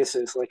around the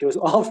bases. Like it was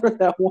all for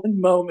that one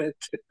moment.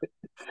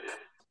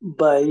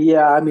 But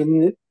yeah, I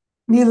mean,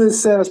 needless to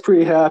say, I was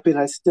pretty happy, and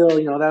I still,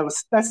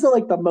 that's still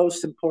like the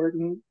most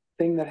important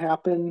thing that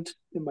happened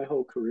in my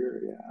whole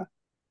career. Yeah.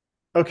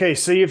 Okay,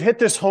 so you've hit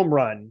this home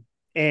run,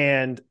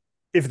 and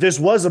if this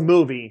was a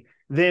movie,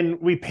 then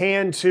we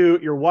pan to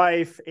your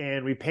wife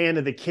and we pan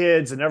to the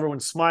kids, and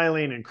everyone's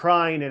smiling and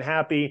crying and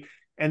happy,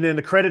 and then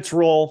the credits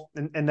roll,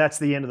 and that's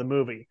the end of the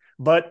movie.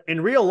 But in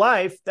real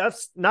life,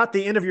 that's not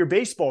the end of your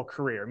baseball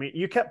career. I mean,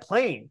 you kept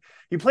playing.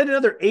 You played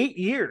another 8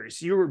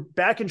 years. You were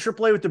back in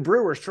AAA with the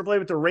Brewers, AAA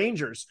with the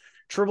Rangers,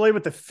 AAA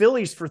with the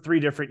Phillies for 3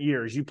 different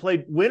years. You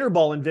played winter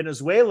ball in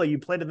Venezuela. You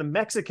played in the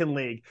Mexican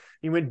League.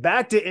 You went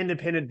back to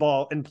independent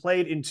ball and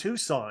played in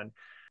Tucson.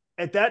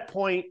 At that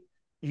point,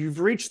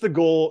 you've reached the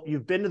goal.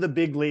 You've been to the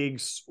big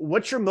leagues.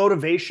 What's your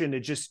motivation to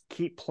just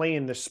keep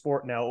playing this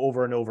sport now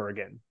over and over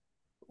again?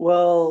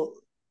 Well,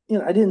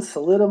 I didn't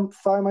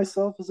solidify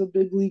myself as a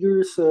big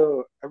leaguer,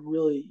 so I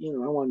really,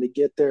 I wanted to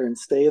get there and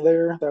stay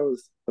there. That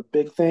was a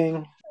big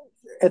thing.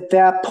 At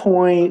that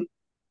point,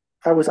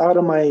 I was out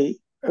of my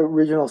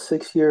original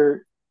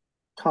 6-year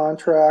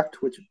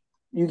contract, which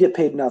you get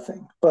paid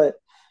nothing. But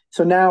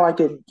so now I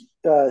could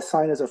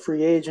sign as a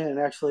free agent, and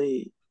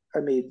actually I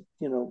made,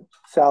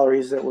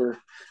 salaries that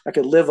I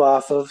could live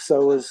off of.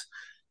 So it was,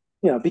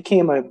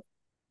 became a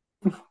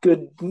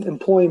good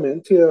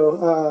employment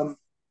too.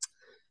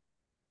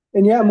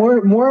 And yeah,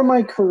 more of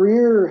my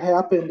career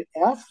happened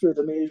after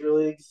the major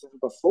leagues than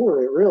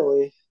before it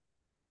really.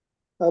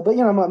 But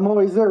I'm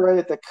always there right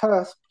at the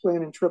cusp,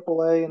 playing in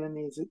AAA and in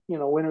these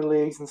winter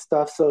leagues and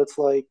stuff. So it's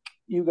like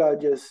you gotta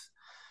just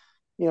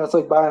it's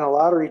like buying a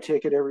lottery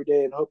ticket every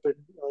day and hoping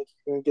like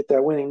you're going to get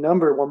that winning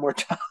number one more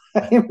time.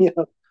 Yeah,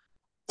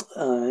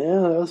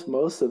 that was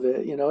most of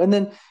it. And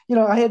then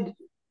I had,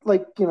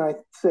 like I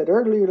said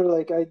earlier,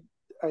 like I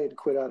had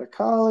quit out of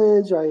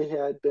college. I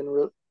had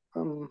been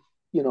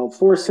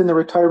forced into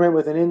retirement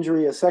with an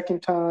injury a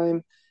second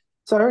time,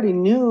 so I already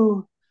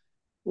knew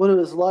what it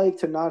was like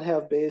to not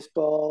have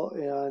baseball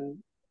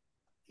and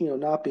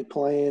not be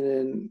playing.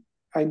 And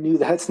I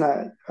knew I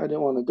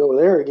didn't want to go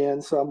there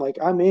again. So I'm like,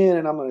 I'm in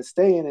and I'm going to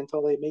stay in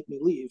until they make me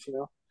leave.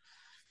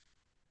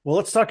 Well,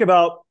 let's talk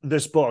about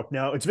this book.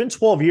 Now, it's been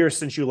 12 years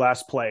since you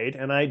last played,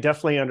 and I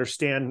definitely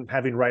understand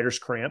having writer's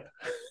cramp.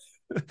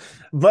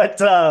 But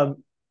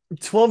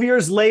 12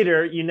 years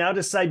later, you now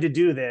decide to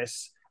do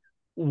this.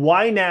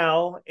 Why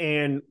now?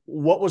 And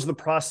what was the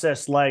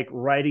process like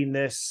writing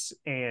this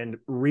and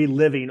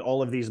reliving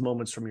all of these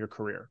moments from your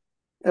career?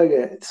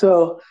 Okay.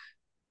 So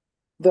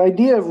the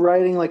idea of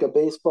writing like a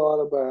baseball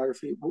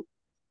autobiography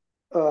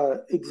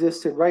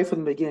existed right from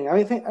the beginning.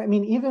 I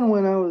mean, even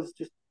when I was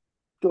just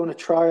going to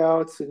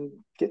tryouts and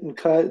getting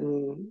cut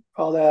and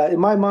all that, in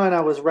my mind,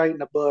 I was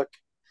writing a book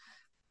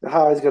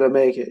how I was going to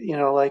make it,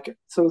 like,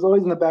 so it was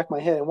always in the back of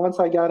my head. And once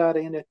I got out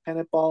of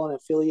independent ball and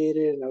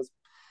affiliated and I was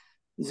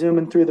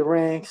zooming through the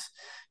ranks,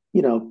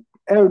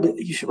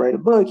 everybody, you should write a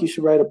book,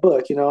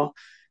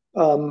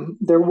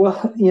 there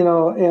was,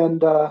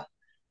 and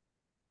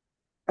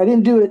I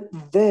didn't do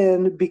it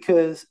then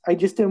because I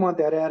just didn't want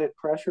that added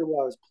pressure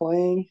while I was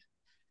playing.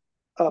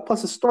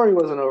 Plus, the story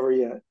wasn't over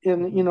yet,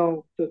 and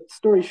the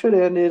story should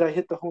have ended. I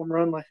hit the home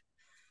run, like,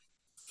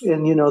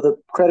 and the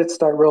credits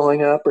start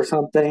rolling up or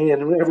something,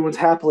 and everyone's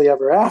happily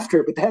ever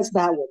after. But that's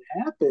not what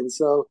happened.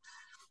 So,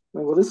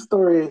 well, this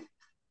story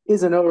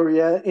isn't over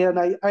yet, and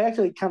I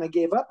actually kind of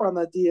gave up on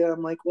the idea.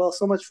 I'm like, well,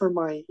 so much for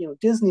my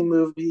Disney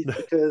movie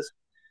because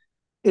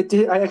it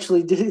did.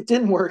 It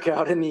didn't work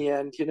out in the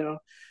end.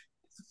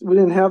 We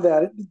didn't have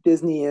that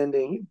Disney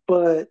ending,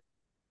 but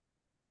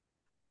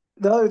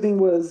the other thing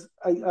was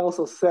I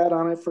also sat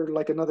on it for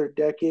like another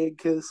decade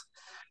because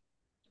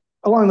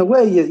along the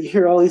way you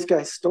hear all these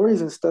guys'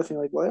 stories and stuff, and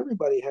you're like, well,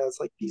 everybody has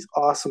like these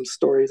awesome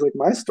stories. Like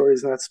my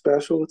story's not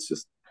special; it's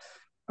just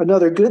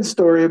another good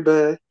story.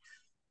 But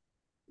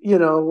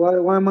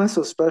why am I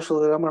so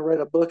special that I'm gonna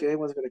write a book and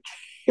anyone's gonna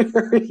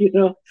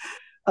care?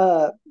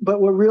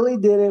 But what really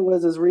did it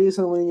was as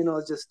recently,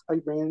 just I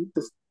ran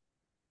this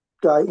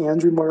guy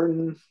Andrew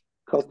Martin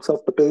calls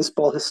himself the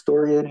baseball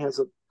historian. He has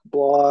a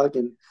blog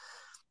and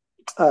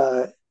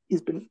uh,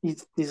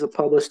 he's a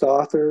published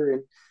author,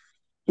 and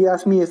he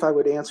asked me if I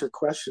would answer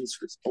questions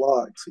for his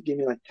blog. So he gave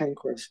me like 10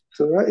 questions.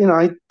 So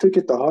I took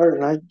it to heart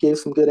and I gave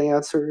some good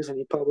answers, and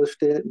he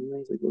published it. And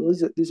he's like, "Well,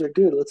 these are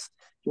good.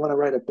 You want to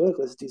write a book?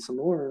 Let's do some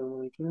more." And I'm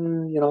like,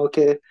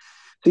 okay.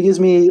 So he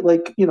gives me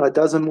like a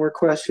dozen more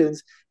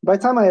questions. By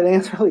the time I had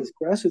answered all these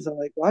questions, I'm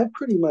like, well, I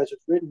pretty much have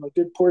written a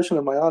good portion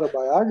of my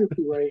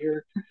autobiography right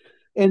here.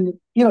 And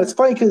it's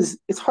funny because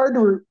it's hard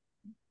to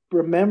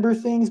remember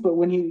things, but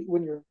when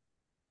you're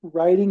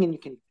writing and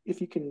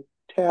if you can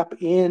tap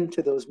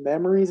into those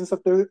memories and stuff,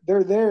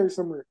 they're there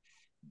somewhere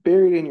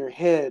buried in your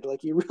head.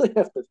 Like you really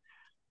have to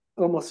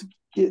almost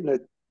get in a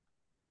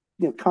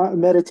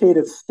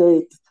meditative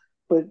state.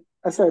 But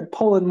I started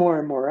pulling more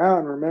and more out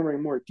and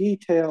remembering more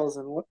details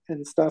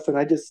and stuff, and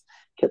I just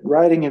kept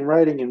writing and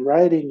writing and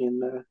writing.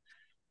 And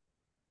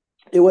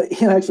it was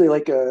actually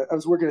like I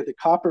was working at the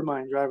copper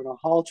mine driving a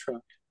haul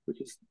truck,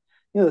 which is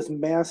those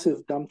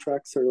massive dump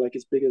trucks are like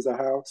as big as a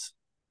house,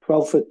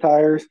 12-foot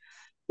tires.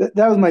 That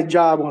was my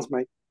job once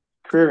my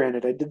career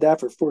ended. I did that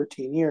for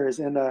 14 years,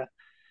 and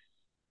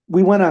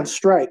we went on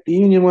strike. The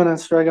union went on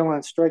strike. I went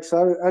on strike.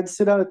 So I'd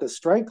sit out at the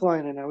strike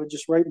line and I would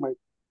just write my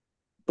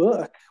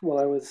book while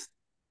I was,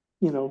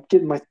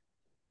 doing my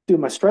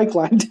strike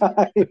line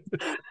time,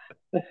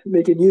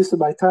 making use of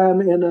my time.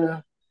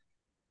 And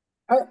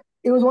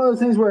it was one of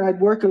those things where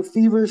I'd work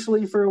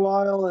feverishly for a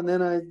while and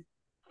then I'd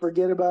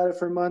forget about it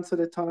for months at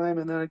a time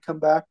and then I'd come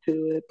back to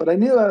it. But I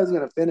knew I was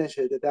going to finish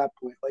it at that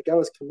point. Like I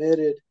was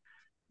committed.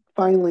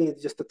 Finally,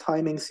 just the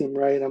timing seemed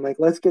right. I'm like,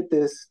 let's get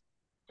this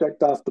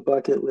checked off the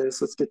bucket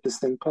list. Let's get this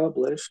thing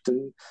published.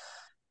 And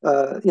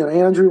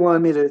Andrew wanted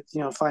me to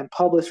find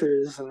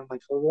publishers, and I'm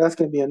like, well, that's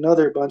going to be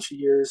another bunch of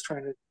years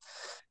trying to.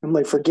 I'm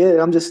like, forget it.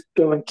 I'm just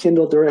going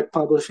Kindle Direct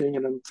Publishing,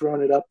 and I'm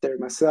throwing it up there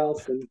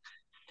myself. And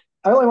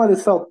I only wanted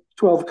to sell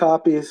 12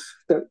 copies.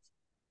 That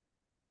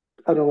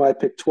I don't know why I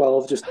picked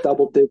 12, just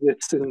double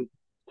digits and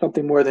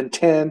something more than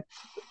 10.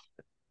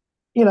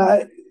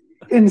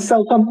 And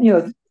sell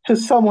to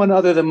someone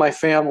other than my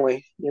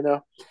family.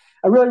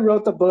 I really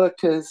wrote the book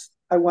because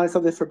I wanted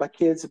something for my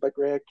kids and my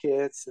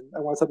grandkids, and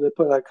I wanted something to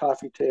put on a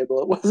coffee table.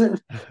 It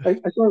wasn't. I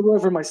sort of wrote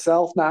it for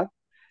myself, not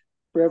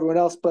for everyone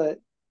else. But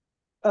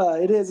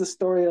it is a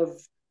story of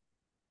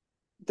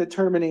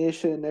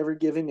determination, never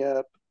giving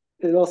up.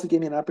 It also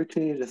gave me an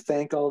opportunity to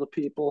thank all the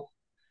people,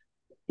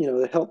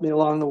 that helped me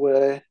along the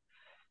way.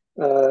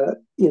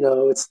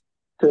 It's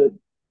to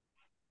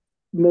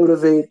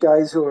motivate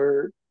guys who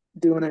are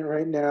doing it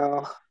right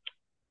now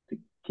to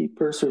keep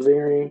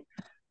persevering.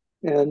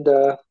 And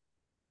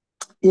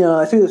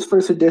I think this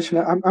first edition,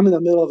 I'm in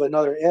the middle of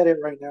another edit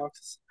right now.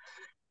 'Cause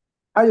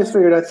I just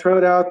figured I'd throw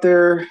it out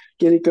there,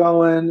 get it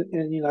going,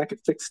 and I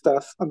could fix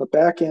stuff on the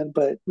back end.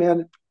 But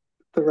man,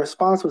 the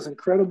response was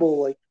incredible.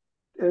 Like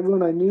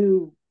everyone I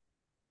knew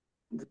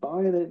was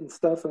buying it and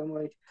stuff. And I'm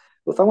like,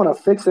 well, if I want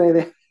to fix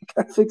anything,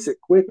 I gotta fix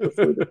it quick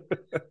before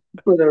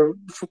the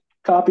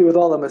copy with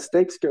all the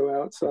mistakes go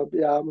out. So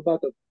yeah, I'm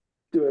about to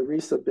do a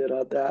resubmit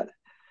on that.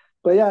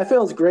 But yeah, it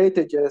feels great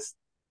to just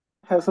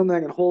have something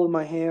I can hold in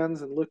my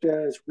hands and look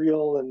at as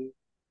real and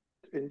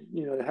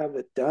to have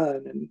it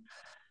done. And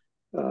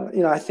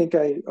I think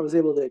I was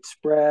able to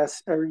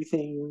express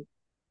everything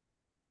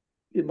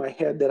in my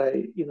head that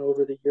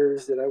over the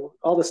years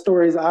all the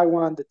stories I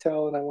wanted to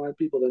tell and I wanted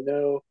people to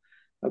know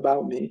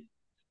about me.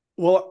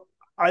 Well,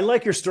 I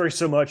like your story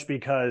so much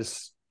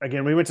because,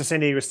 again, we went to San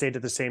Diego State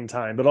at the same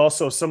time, but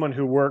also someone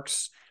who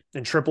works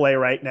in AAA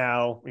right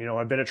now.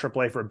 I've been at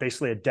AAA for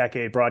basically a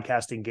decade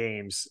broadcasting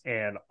games,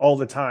 and all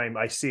the time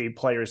I see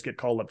players get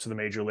called up to the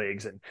major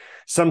leagues. And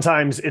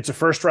sometimes it's a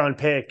first round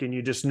pick, and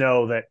you just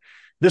know that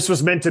this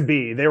was meant to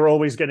be. They were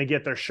always going to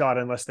get their shot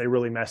unless they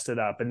really messed it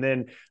up. And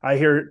then I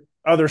hear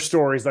other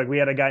stories, like we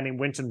had a guy named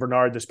Winton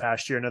Bernard this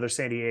past year, another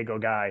San Diego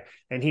guy,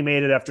 and he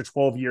made it after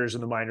 12 years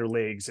in the minor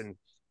leagues and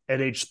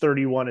at age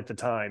 31 at the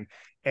time.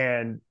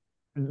 And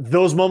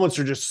those moments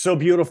are just so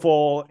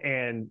beautiful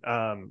and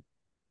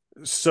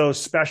so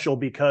special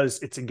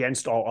because it's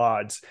against all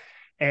odds.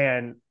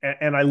 And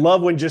I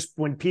love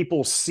when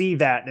people see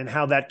that and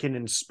how that can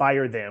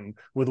inspire them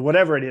with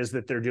whatever it is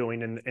that they're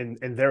doing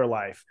in their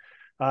life.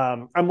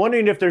 I'm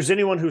wondering if there's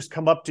anyone who's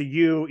come up to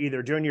you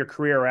either during your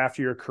career or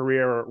after your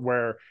career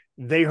where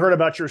they heard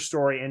about your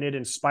story and it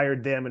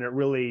inspired them and it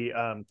really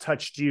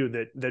touched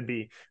you, that'd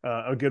be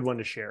a good one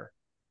to share.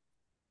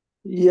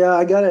 Yeah,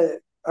 I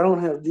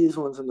don't have these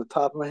ones in the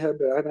top of my head,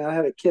 but I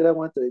had a kid I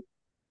went to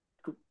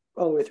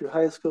all the way through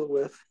high school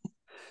with.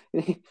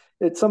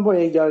 At some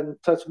point, he got in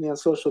touch with me on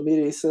social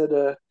media. He said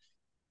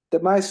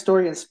that my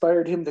story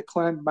inspired him to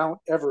climb Mount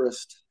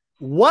Everest.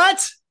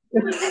 What?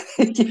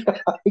 Yeah.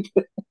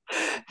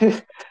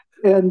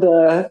 And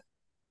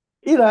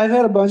I've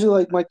had a bunch of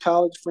like my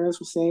college friends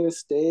from San Diego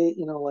State.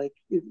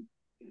 It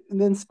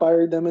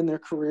inspired them in their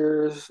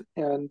careers,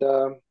 and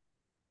I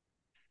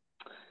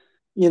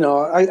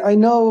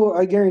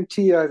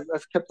guarantee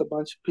I've kept a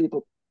bunch of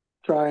people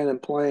trying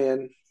and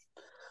playing,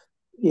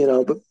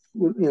 but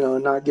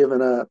not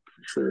giving up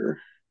for sure.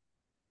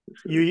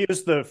 You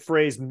use the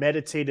phrase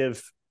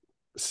meditative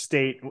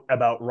state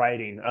about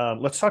writing.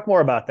 Let's talk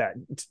more about that.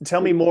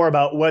 Tell me more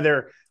about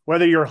whether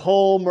you're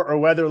home or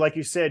whether, like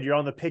you said, you're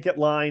on the picket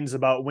lines,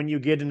 about when you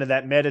get into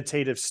that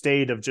meditative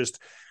state of just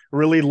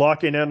really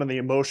locking in on the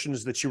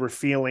emotions that you were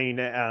feeling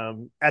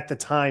at the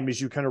time as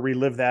you kind of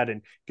relive that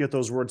and get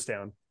those words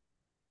down.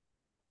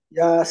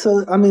 Yeah.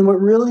 So, I mean,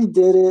 what really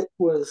did it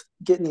was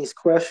getting these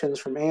questions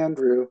from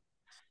Andrew,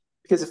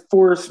 because it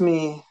forced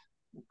me,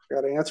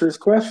 got to answer his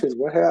questions.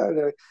 What happened?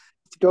 To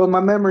go in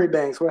my memory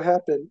banks. What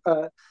happened?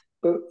 But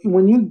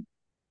when you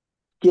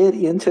get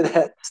into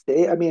that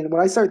state, I mean,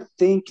 when I start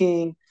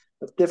thinking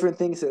of different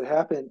things that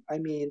happened, I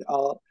mean,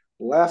 I'll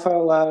laugh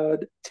out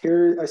loud,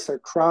 I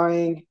start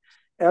crying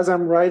as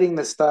I'm writing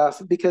the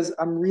stuff because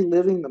I'm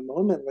reliving the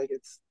moment like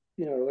it's,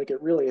 like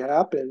it really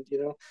happened,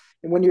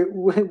 And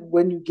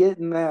when you get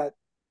in that,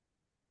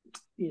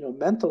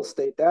 mental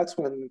state, that's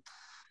when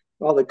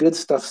all the good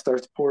stuff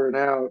starts pouring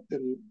out,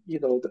 and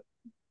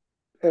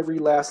every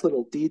last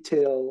little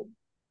detail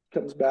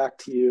comes back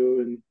to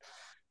you and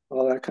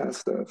all that kind of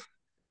stuff.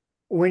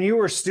 When you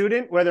were a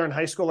student, whether in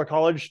high school or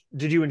college,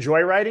 did you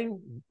enjoy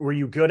writing? Were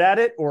you good at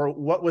it, or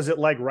what was it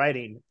like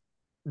writing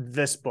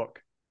this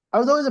book? I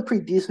was always a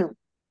pretty decent.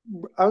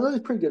 I was always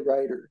a pretty good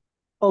writer.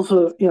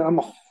 Also, I'm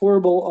a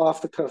horrible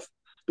off the cuff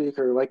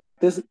speaker. Like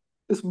this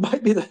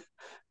might be the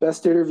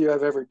best interview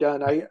I've ever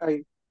done.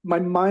 I my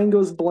mind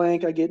goes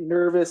blank. I get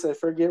nervous. I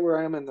forget where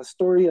I am in the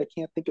story. I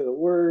can't think of the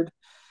word.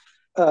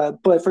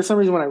 But for some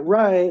reason, when I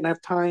write and I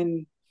have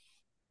time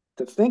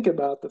to think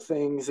about the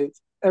things,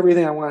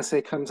 everything I want to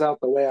say comes out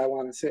the way I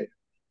want to say it.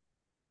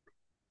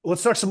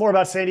 Let's talk some more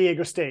about San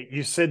Diego State.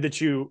 You said that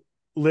you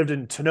lived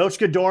in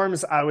Tenochca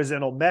dorms. I was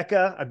in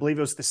Olmeca. I believe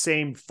it was the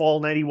same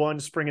fall 91,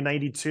 spring of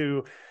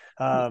 92,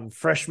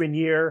 freshman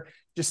year.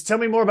 Just tell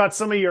me more about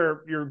some of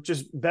your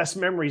just best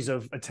memories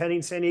of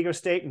attending San Diego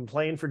State and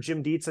playing for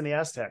Jim Dietz and the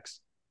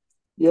Aztecs.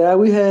 Yeah,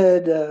 we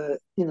had,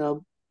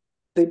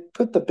 they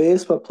put the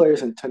baseball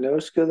players in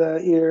Tenochca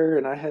that year,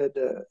 and I had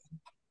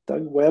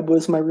Doug Webb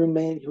was my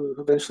roommate, who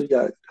eventually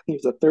got, I think he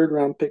was a third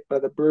round pick by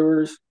the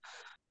Brewers.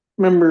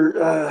 Remember,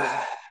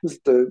 it was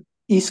the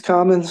East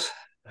Commons.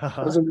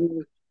 Uh-huh. Was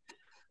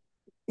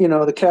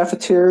the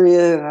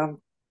cafeteria, and I'm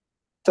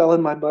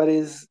telling my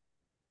buddies,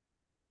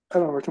 I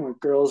don't know, we're talking about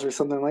girls or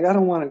something. Like, I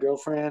don't want a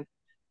girlfriend.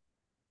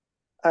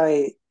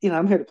 I'm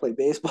here to play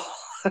baseball.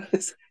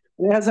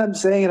 And as I'm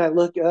saying it, I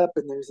look up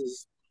and there's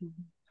this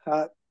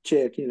hot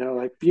chick,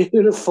 like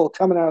beautiful,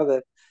 coming out of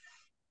the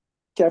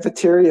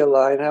cafeteria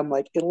line. I'm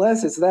like,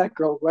 unless it's that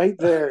girl right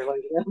there,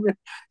 like,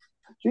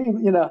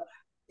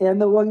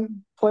 and the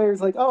one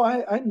players like, oh,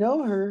 I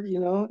know her, you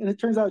know, and it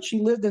turns out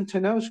she lived in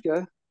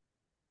Tenoshka.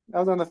 I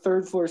was on the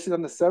third floor, she's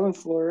on the seventh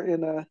floor,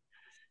 and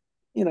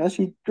you know,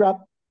 she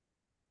dropped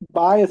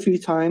by a few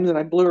times, and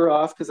I blew her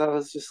off because I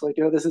was just like,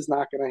 this is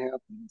not going to happen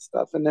and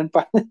stuff. And then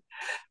finally,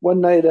 one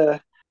night,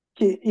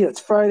 it's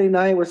Friday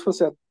night, we're supposed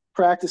to have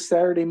practice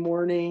Saturday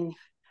morning,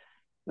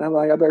 and I'm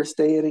like, I better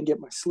stay in and get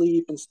my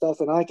sleep and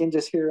stuff. And I can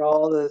just hear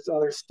all the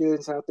other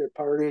students out there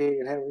partying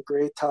and having a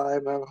great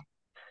time. I'm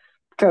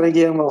kind of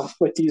getting, well,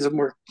 like to use a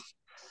more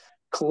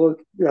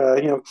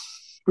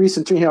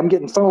recent, I'm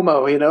getting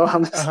FOMO,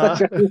 I'm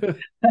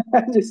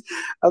just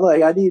I'm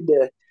like, I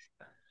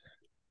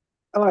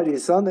want to do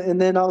something. And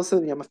then all of a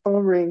sudden, my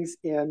phone rings,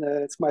 and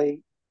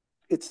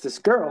it's this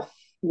girl,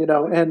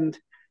 and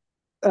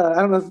I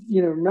don't know if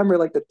remember,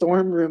 like, the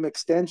dorm room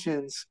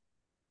extensions.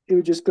 It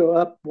would just go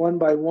up one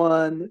by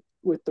one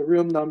with the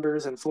room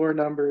numbers and floor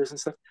numbers and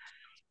stuff.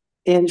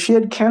 And she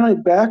had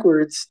counted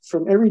backwards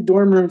from every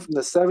dorm room from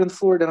the seventh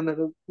floor down to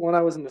the one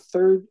I was in the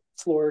third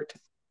floor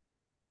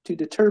to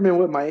determine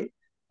what my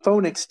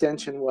phone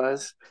extension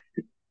was.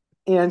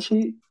 And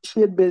she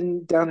had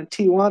been down in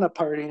Tijuana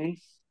partying,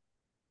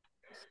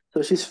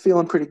 so she's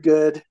feeling pretty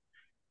good.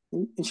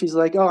 And she's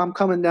like, "Oh, I'm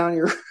coming down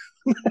here."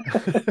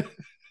 I'm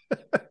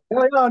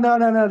like, "Oh,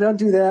 no, don't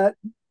do that."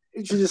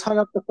 And she just hung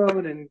up the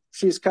phone, and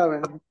she's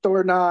coming.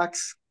 Door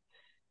knocks.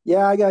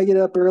 Yeah, I gotta get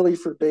up early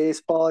for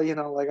baseball.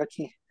 Like, I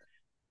can't.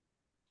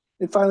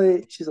 And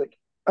finally, she's like,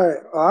 "All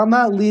right, well, I'm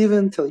not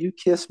leaving till you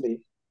kiss me."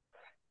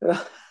 I'm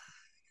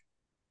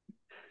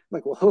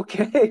like, well,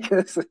 okay,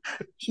 because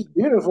she's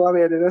beautiful. I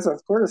mean, that's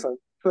of course.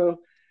 So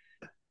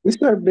we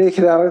start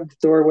making out at the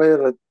doorway of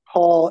the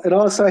hall, and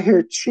all of a sudden I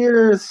hear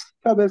cheers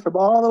coming from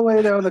all the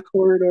way down the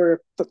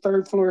corridor, the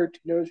third floor of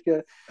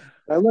Tenoshka.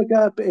 I look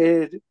up,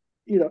 and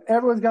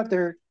everyone's got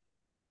their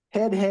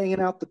head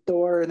hanging out the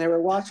door, and they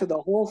were watching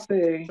the whole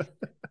thing.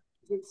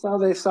 So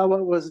they saw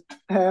what was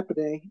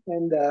happening,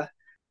 and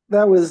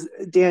that was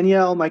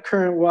Danielle, my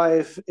current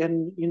wife,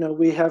 and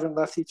we haven't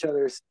left each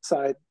other's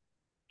side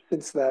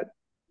since that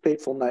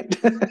fateful night.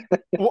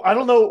 Well, I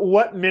don't know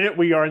what minute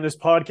we are in this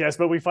podcast,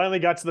 but we finally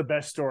got to the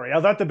best story.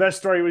 I thought the best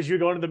story was you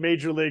going to the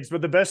major leagues,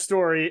 but the best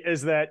story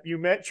is that you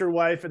met your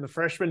wife in the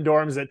freshman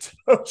dorms at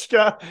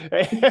Tenoshka,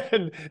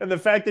 and the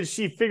fact that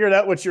she figured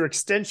out what your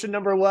extension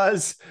number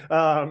was.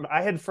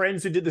 I had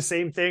friends who did the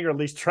same thing, or at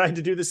least tried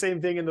to do the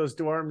same thing in those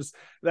dorms.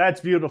 That's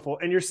beautiful.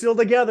 And you're still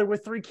together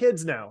with 3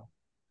 kids now.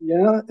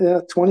 Yeah,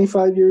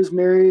 25 years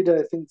married.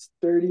 I think it's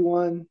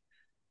 31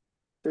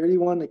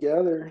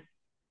 together.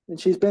 And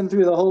she's been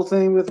through the whole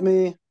thing with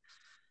me.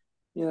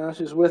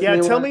 She's with me. Yeah,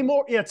 tell me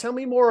more. Yeah, tell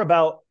me more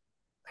about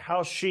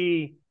how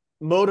she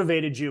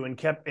motivated you and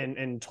kept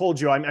and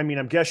told you. I mean,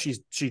 I guess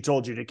she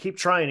told you to keep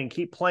trying and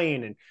keep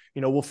playing, and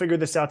we'll figure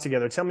this out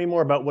together. Tell me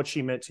more about what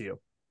she meant to you.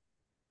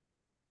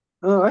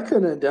 Oh, I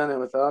couldn't have done it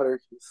without her.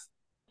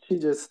 She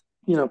just,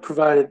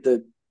 provided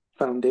the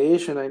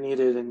foundation I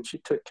needed, and she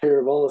took care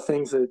of all the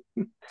things that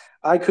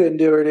I couldn't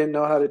do or didn't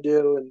know how to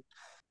do. And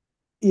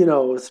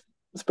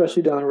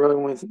especially down the road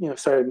when we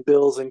started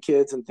bills and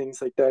kids and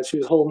things like that, she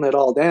was holding it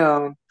all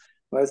down.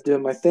 I was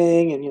doing my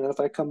thing, and if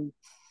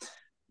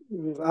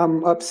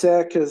I'm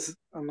upset because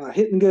I'm not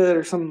hitting good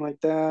or something like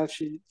that,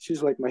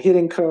 she's like my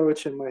hitting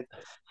coach and my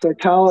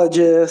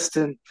psychologist,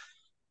 and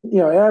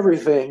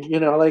everything.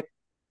 Like,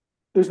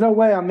 there's no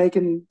way I'm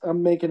making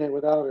it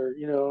without her.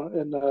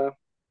 And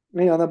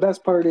the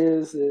best part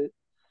is that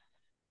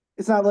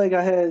it's not like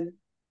I had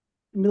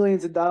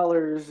millions of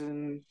dollars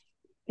and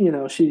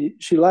she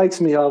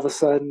likes me all of a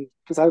sudden,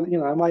 because I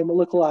might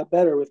look a lot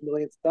better with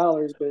millions of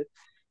dollars, but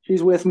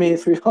she's with me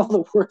through all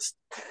the worst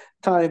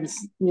times.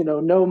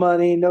 No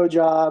money, no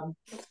job,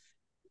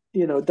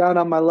 down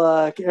on my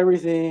luck,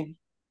 everything,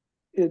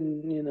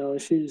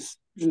 and she's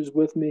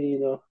with me,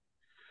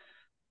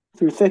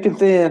 through thick and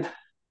thin.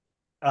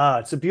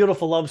 It's a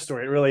beautiful love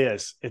story. It really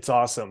is. It's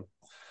awesome.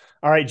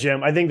 All right,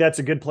 Jim, I think that's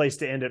a good place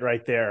to end it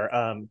right there.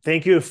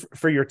 Thank you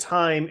for your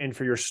time and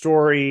for your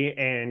story,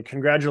 and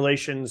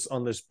congratulations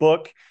on this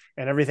book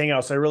and everything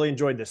else. I really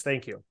enjoyed this.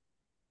 Thank you.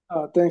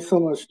 Thanks so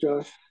much,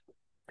 Josh.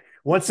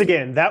 Once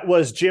again, that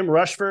was Jim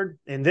Rushford,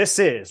 and this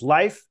is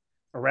Life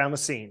Around the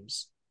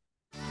Seams.